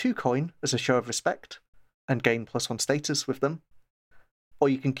faction 2 coin as a show of respect and gain +1 status with them. Or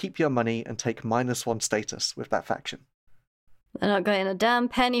you can keep your money and take -1 status with that faction. They're not getting a damn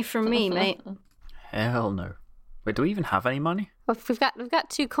penny from me, mate. Hell no. Wait, do we even have any money? Well, we've got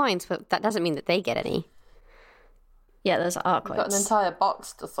 2 coins, but that doesn't mean that they get any. Yeah, those are our We've got coins. an entire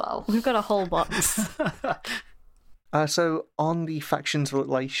box to sell. We've got a whole box. So on the factions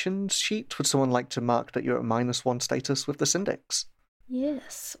relations sheet, would someone like to mark that you're at -1 status with the Syndics?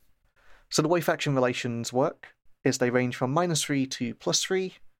 Yes. So the way faction relations work is they range from -3 to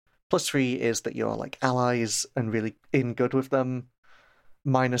 +3. +3 is that you're like allies and really in good with them.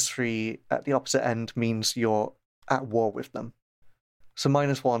 -3 at the opposite end means you're at war with them. So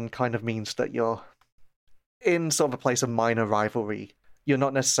 -1 kind of means that you're in sort of a place of minor rivalry. You're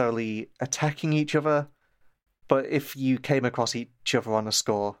not necessarily attacking each other, but if you came across each other on a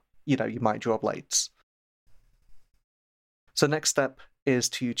score, you might draw blades. So next step is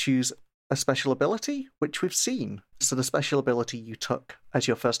to choose a special ability, which we've seen. So the special ability you took as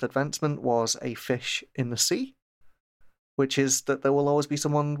your first advancement was a fish in the sea, which is that there will always be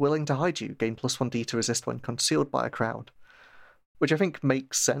someone willing to hide you, gain +1d to resist when concealed by a crowd, which I think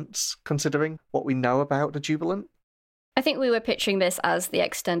makes sense considering what we know about the Jubilant. I think we were pitching this as the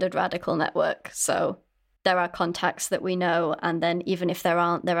extended radical network, so there are contacts that we know, and then even if there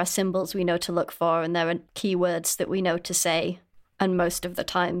aren't, there are symbols we know to look for, and there are keywords that we know to say, and most of the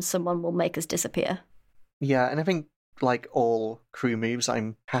time someone will make us disappear. Yeah, and I think, like all crew moves,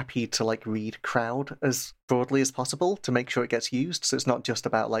 I'm happy to read crowd as broadly as possible to make sure it gets used, so it's not just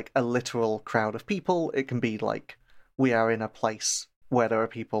about a literal crowd of people. It can be we are in a place where there are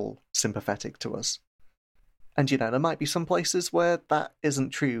people sympathetic to us. And there might be some places where that isn't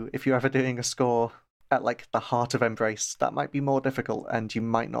true. If you're ever doing a score at the heart of Embrace, that might be more difficult and you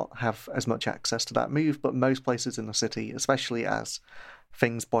might not have as much access to that move, but most places in the city, especially as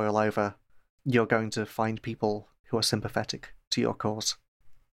things boil over, you're going to find people who are sympathetic to your cause.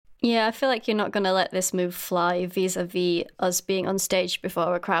 Yeah, I feel like you're not going to let this move fly vis-a-vis us being on stage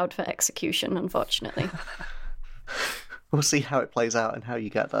before a crowd for execution, unfortunately. We'll see how it plays out and how you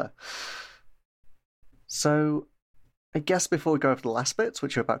get there. So I guess before we go over the last bits,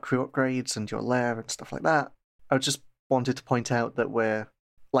 which are about crew upgrades and your lair and stuff like that, I just wanted to point out that we're,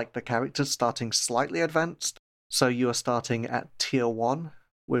 the characters, starting slightly advanced. So you are starting at tier 1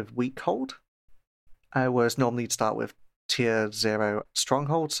 with weak hold, whereas normally you'd start with tier 0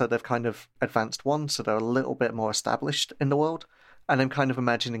 stronghold, so they've kind of advanced 1, so they're a little bit more established in the world. And I'm kind of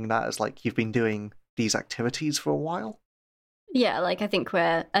imagining that as you've been doing these activities for a while. Yeah, I think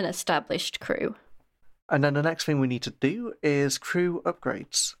we're an established crew. And then the next thing we need to do is crew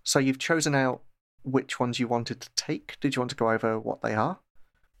upgrades. So you've chosen out which ones you wanted to take. Did you want to go over what they are?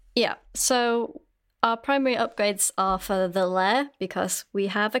 Yeah, so our primary upgrades are for the lair because we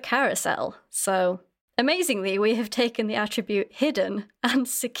have a carousel. So amazingly, we have taken the attribute hidden and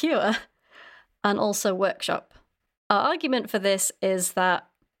secure and also workshop. Our argument for this is that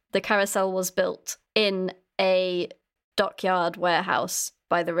the carousel was built in a dockyard warehouse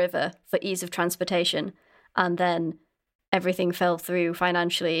by the river for ease of transportation, and then everything fell through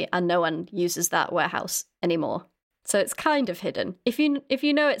financially and no one uses that warehouse anymore. So it's kind of hidden. If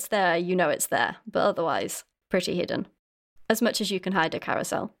you know it's there, you know it's there, but otherwise, pretty hidden. As much as you can hide a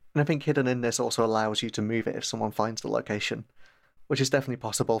carousel. And I think hidden in this also allows you to move it if someone finds the location, which is definitely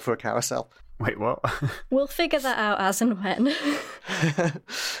possible for a carousel. Wait, what? We'll figure that out as and when.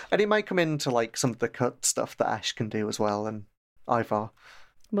 And it might come into some of the cut stuff that Ash can do as well, and Ivar.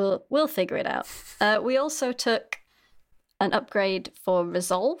 We'll figure it out. We also took an upgrade for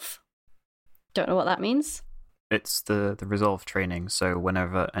Resolve. Don't know what that means. It's the Resolve training, so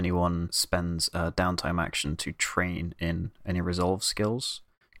whenever anyone spends a downtime action to train in any Resolve skills,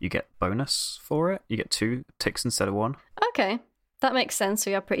 you get bonus for it. You get 2 ticks instead of 1. Okay, that makes sense.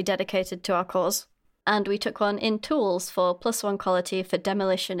 We are pretty dedicated to our cause. And we took one in Tools for +1 quality for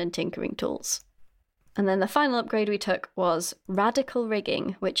demolition and tinkering tools. And then the final upgrade we took was Radical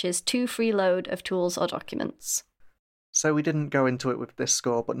Rigging, which is 2 free load of tools or documents. So we didn't go into it with this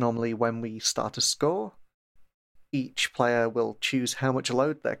score, but normally when we start a score, each player will choose how much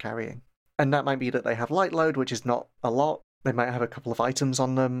load they're carrying. And that might be that they have light load, which is not a lot. They might have a couple of items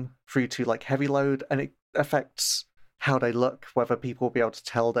on them, through to heavy load, and it affects how they look, whether people will be able to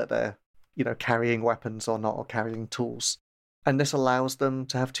tell that they're, carrying weapons or not, or carrying tools. And this allows them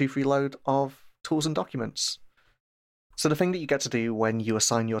to have 2 free load of tools and documents. So the thing that you get to do when you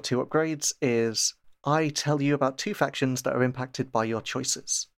assign your 2 upgrades is I tell you about 2 factions that are impacted by your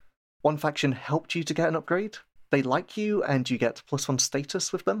choices. One faction helped you to get an upgrade. They like you and you get +1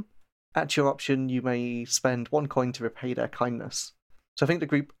 status with them. At your option, you may spend 1 coin to repay their kindness. So I think the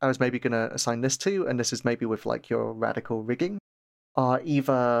group I was maybe going to assign this to, and this is maybe with like your radical rigging, are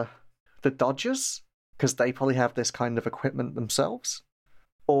either the Dodgers, because they probably have this kind of equipment themselves,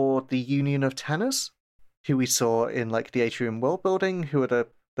 or the Union of Tanners, who we saw in like the Atrium world building, who are the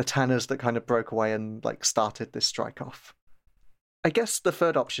Tanners that kind of broke away and like started this strike off. I guess the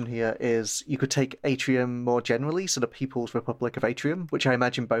third option here is you could take Atrium more generally, so the People's Republic of Atrium, which I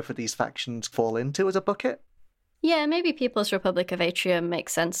imagine both of these factions fall into as a bucket. Yeah, maybe People's Republic of Atrium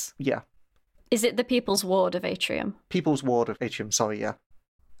makes sense. Yeah. Is it the People's Ward of Atrium? People's Ward of Atrium, sorry, yeah.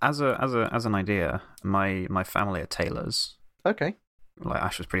 As an idea, my family are tailors. Okay. Like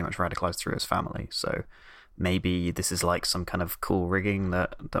Ash was pretty much radicalized through his family, so maybe this is like some kind of cool rigging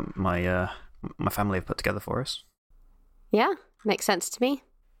that my family have put together for us. Yeah, makes sense to me.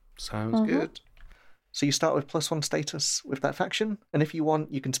 Sounds good. So you start with +1 status with that faction, and if you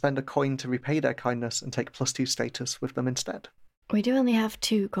want, you can spend a coin to repay their kindness and take +2 status with them instead. We do only have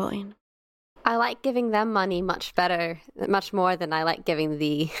 2 coin. I like giving them money much more than I like giving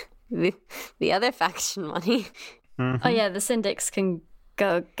the other faction money. Oh yeah, the syndics can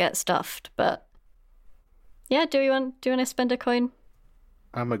go get stuffed, but yeah, do you want to spend a coin?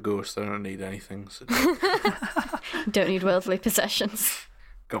 I'm a ghost, I don't need anything. So... Don't need worldly possessions.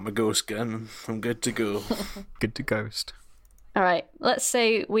 Got my ghost gun, I'm good to go. Good to ghost. All right, let's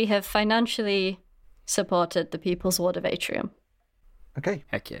say we have financially supported the People's Ward of Atrium. Okay,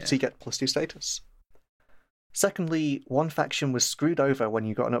 Heck yeah. so you get +2 status. Secondly, one faction was screwed over when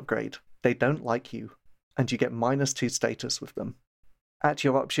you got an upgrade. They don't like you, and you get -2 status with them. At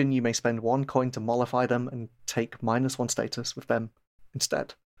your option, you may spend 1 coin to mollify them and take -1 status with them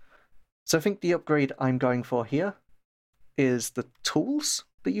instead. So I think the upgrade I'm going for here is the tools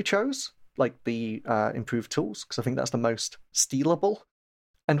that you chose, like the improved tools, because I think that's the most stealable.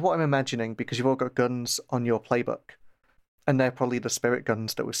 And what I'm imagining, because you've all got guns on your playbook, and they're probably the spirit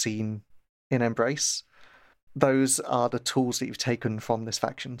guns that were seen in Embrace, those are the tools that you've taken from this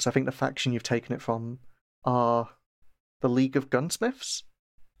faction. So I think the faction you've taken it from are the League of Gunsmiths.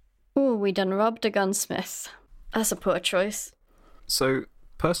 Ooh, we done robbed a gunsmith. That's a poor choice. So,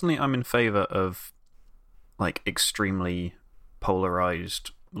 personally, I'm in favour of, like, extremely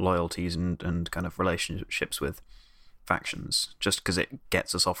polarised loyalties and kind of relationships with factions, just because it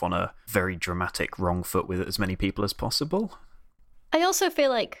gets us off on a very dramatic wrong foot with as many people as possible. I also feel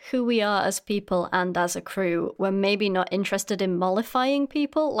like who we are as people and as a crew, we're maybe not interested in mollifying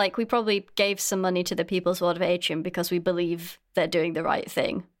people. Like, we probably gave some money to the People's Ward of Atrium because we believe they're doing the right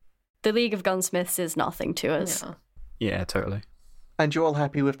thing. The League of Gunsmiths is nothing to us. Yeah, totally. And you're all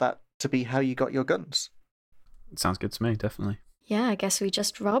happy with that to be how you got your guns? It sounds good to me, definitely. Yeah, I guess we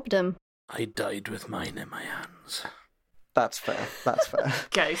just robbed him. I died with mine in my hands. That's fair, that's fair.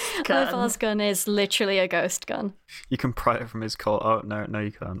 Ghost gun. Ivar's gun is literally a ghost gun. You can pry it from his collar. Oh, no,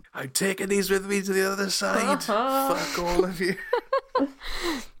 you can't. I'm taking these with me to the other side. Fuck all of you.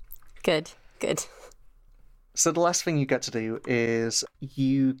 Good. So the last thing you get to do is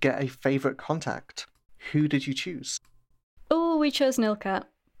you get a favourite contact. Who did you choose? Oh, we chose Nilcat,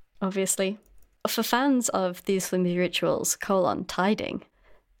 obviously. For fans of these flimsy rituals, tiding,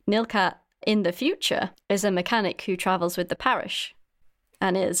 Nilcat in the future is a mechanic who travels with the parish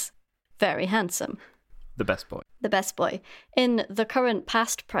and is very handsome. The best boy. The best boy. In the current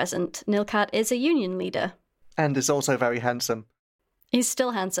past present, Nilcat is a union leader. And is also very handsome. He's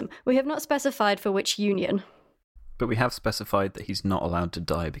still handsome. We have not specified for which union. But we have specified that he's not allowed to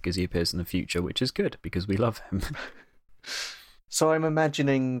die because he appears in the future, which is good because we love him. So I'm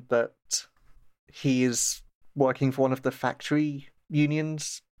imagining that he is working for one of the factory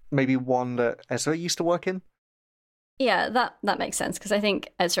unions, maybe one that Ezra used to work in? Yeah, that makes sense, because I think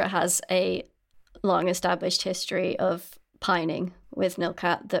Ezra has a long-established history of pining with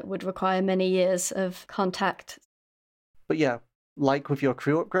Nilcat that would require many years of contact. But yeah, like with your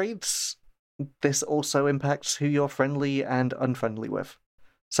crew upgrades, this also impacts who you're friendly and unfriendly with.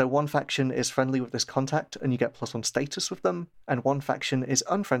 So one faction is friendly with this contact and you get +1 status with them, and one faction is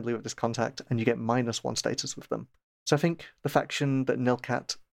unfriendly with this contact and you get -1 status with them. So I think the faction that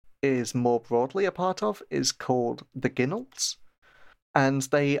Nilcat is more broadly a part of is called the Ginnels, and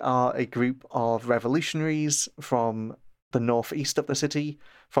they are a group of revolutionaries from the northeast of the city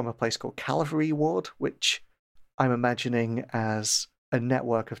from a place called Calvary Ward, which I'm imagining as a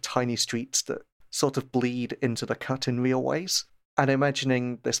network of tiny streets that sort of bleed into the cut in real ways. And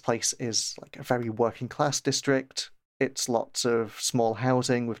imagining this place is like a very working class district. It's lots of small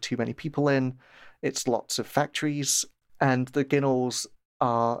housing with too many people in. It's lots of factories. And the Ginnels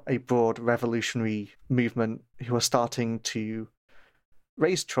are a broad revolutionary movement who are starting to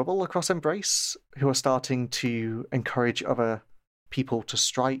raise trouble across Embrace, who are starting to encourage other people to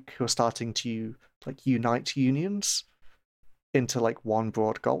strike, who are starting to like unite unions into like one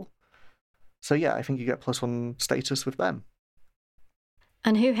broad goal. So yeah, I think you get +1 status with them.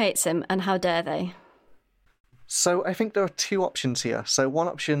 And who hates him, and how dare they? So I think there are 2 options here. So one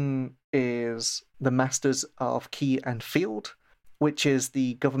option is the Masters of Key and Field, which is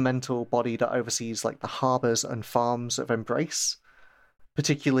the governmental body that oversees like the harbours and farms of Embrace.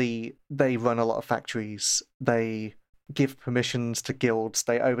 Particularly, they run a lot of factories. They give permissions to guilds.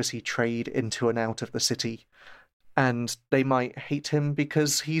 They oversee trade into and out of the city. And they might hate him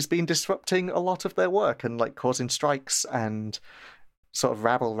because he's been disrupting a lot of their work and like causing strikes and sort of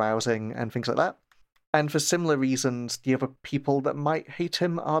rabble-rousing and things like that. And for similar reasons, the other people that might hate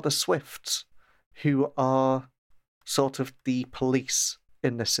him are the Swifts, who are sort of the police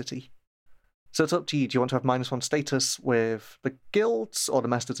in this city. So it's up to you. Do you want to have -1 status with the guilds, or the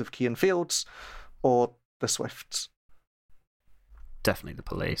Masters of Key and Fields, or the Swifts? Definitely the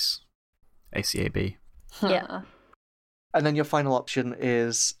police. ACAB. Yeah. And then your final option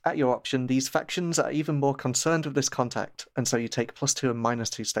is, at your option, these factions are even more concerned with this contact, and so you take +2 and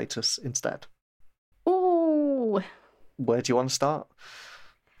 -2 status instead. Ooh. Where do you want to start?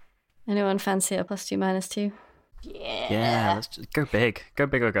 Anyone fancy a +2, -2? Yeah, let's just go big. Go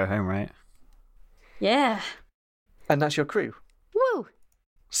big or go home, right? Yeah. And that's your crew. Woo!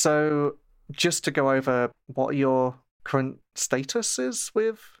 So, just to go over what your current status is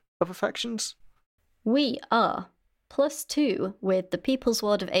with other factions. We are +2 with the People's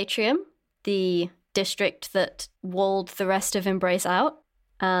Ward of Atrium, the district that walled the rest of Embrace out,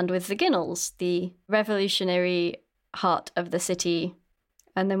 and with the Ginnels, the revolutionary heart of the city.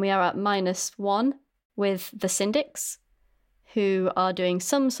 And then we are at -1 with the Syndics, who are doing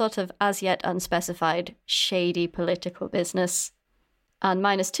some sort of as yet unspecified shady political business. And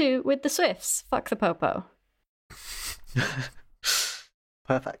 -2 with the Swifts. Fuck the Popo.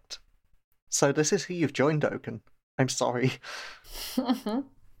 Perfect. So this is who you've joined, Oaken. I'm sorry. Yeah,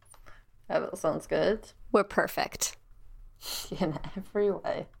 that sounds good. We're perfect. In every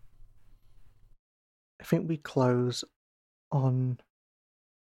way. I think we close on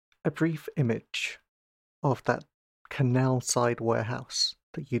a brief image of that canal-side warehouse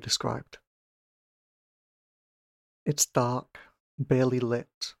that you described. It's dark, barely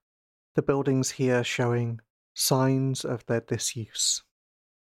lit, the buildings here showing signs of their disuse.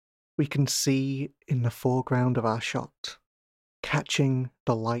 We can see in the foreground of our shot, catching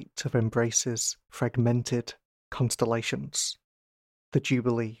the light of Embrace's fragmented constellations, the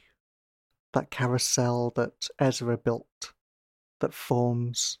Jubilee, that carousel that Ezra built, that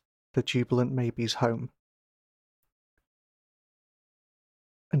forms the Jubilant Maybe's home.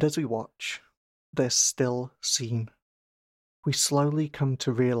 And as we watch this still scene, we slowly come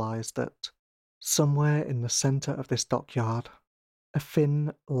to realize that somewhere in the center of this dockyard, a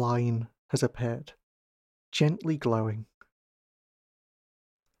thin line has appeared, gently glowing.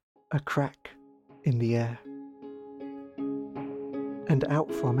 A crack in the air. And out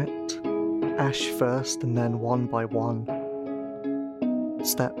from it, ash first and then one by one,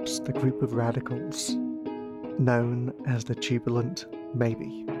 steps the group of radicals known as the Jubilant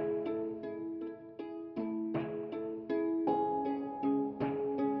Maybe.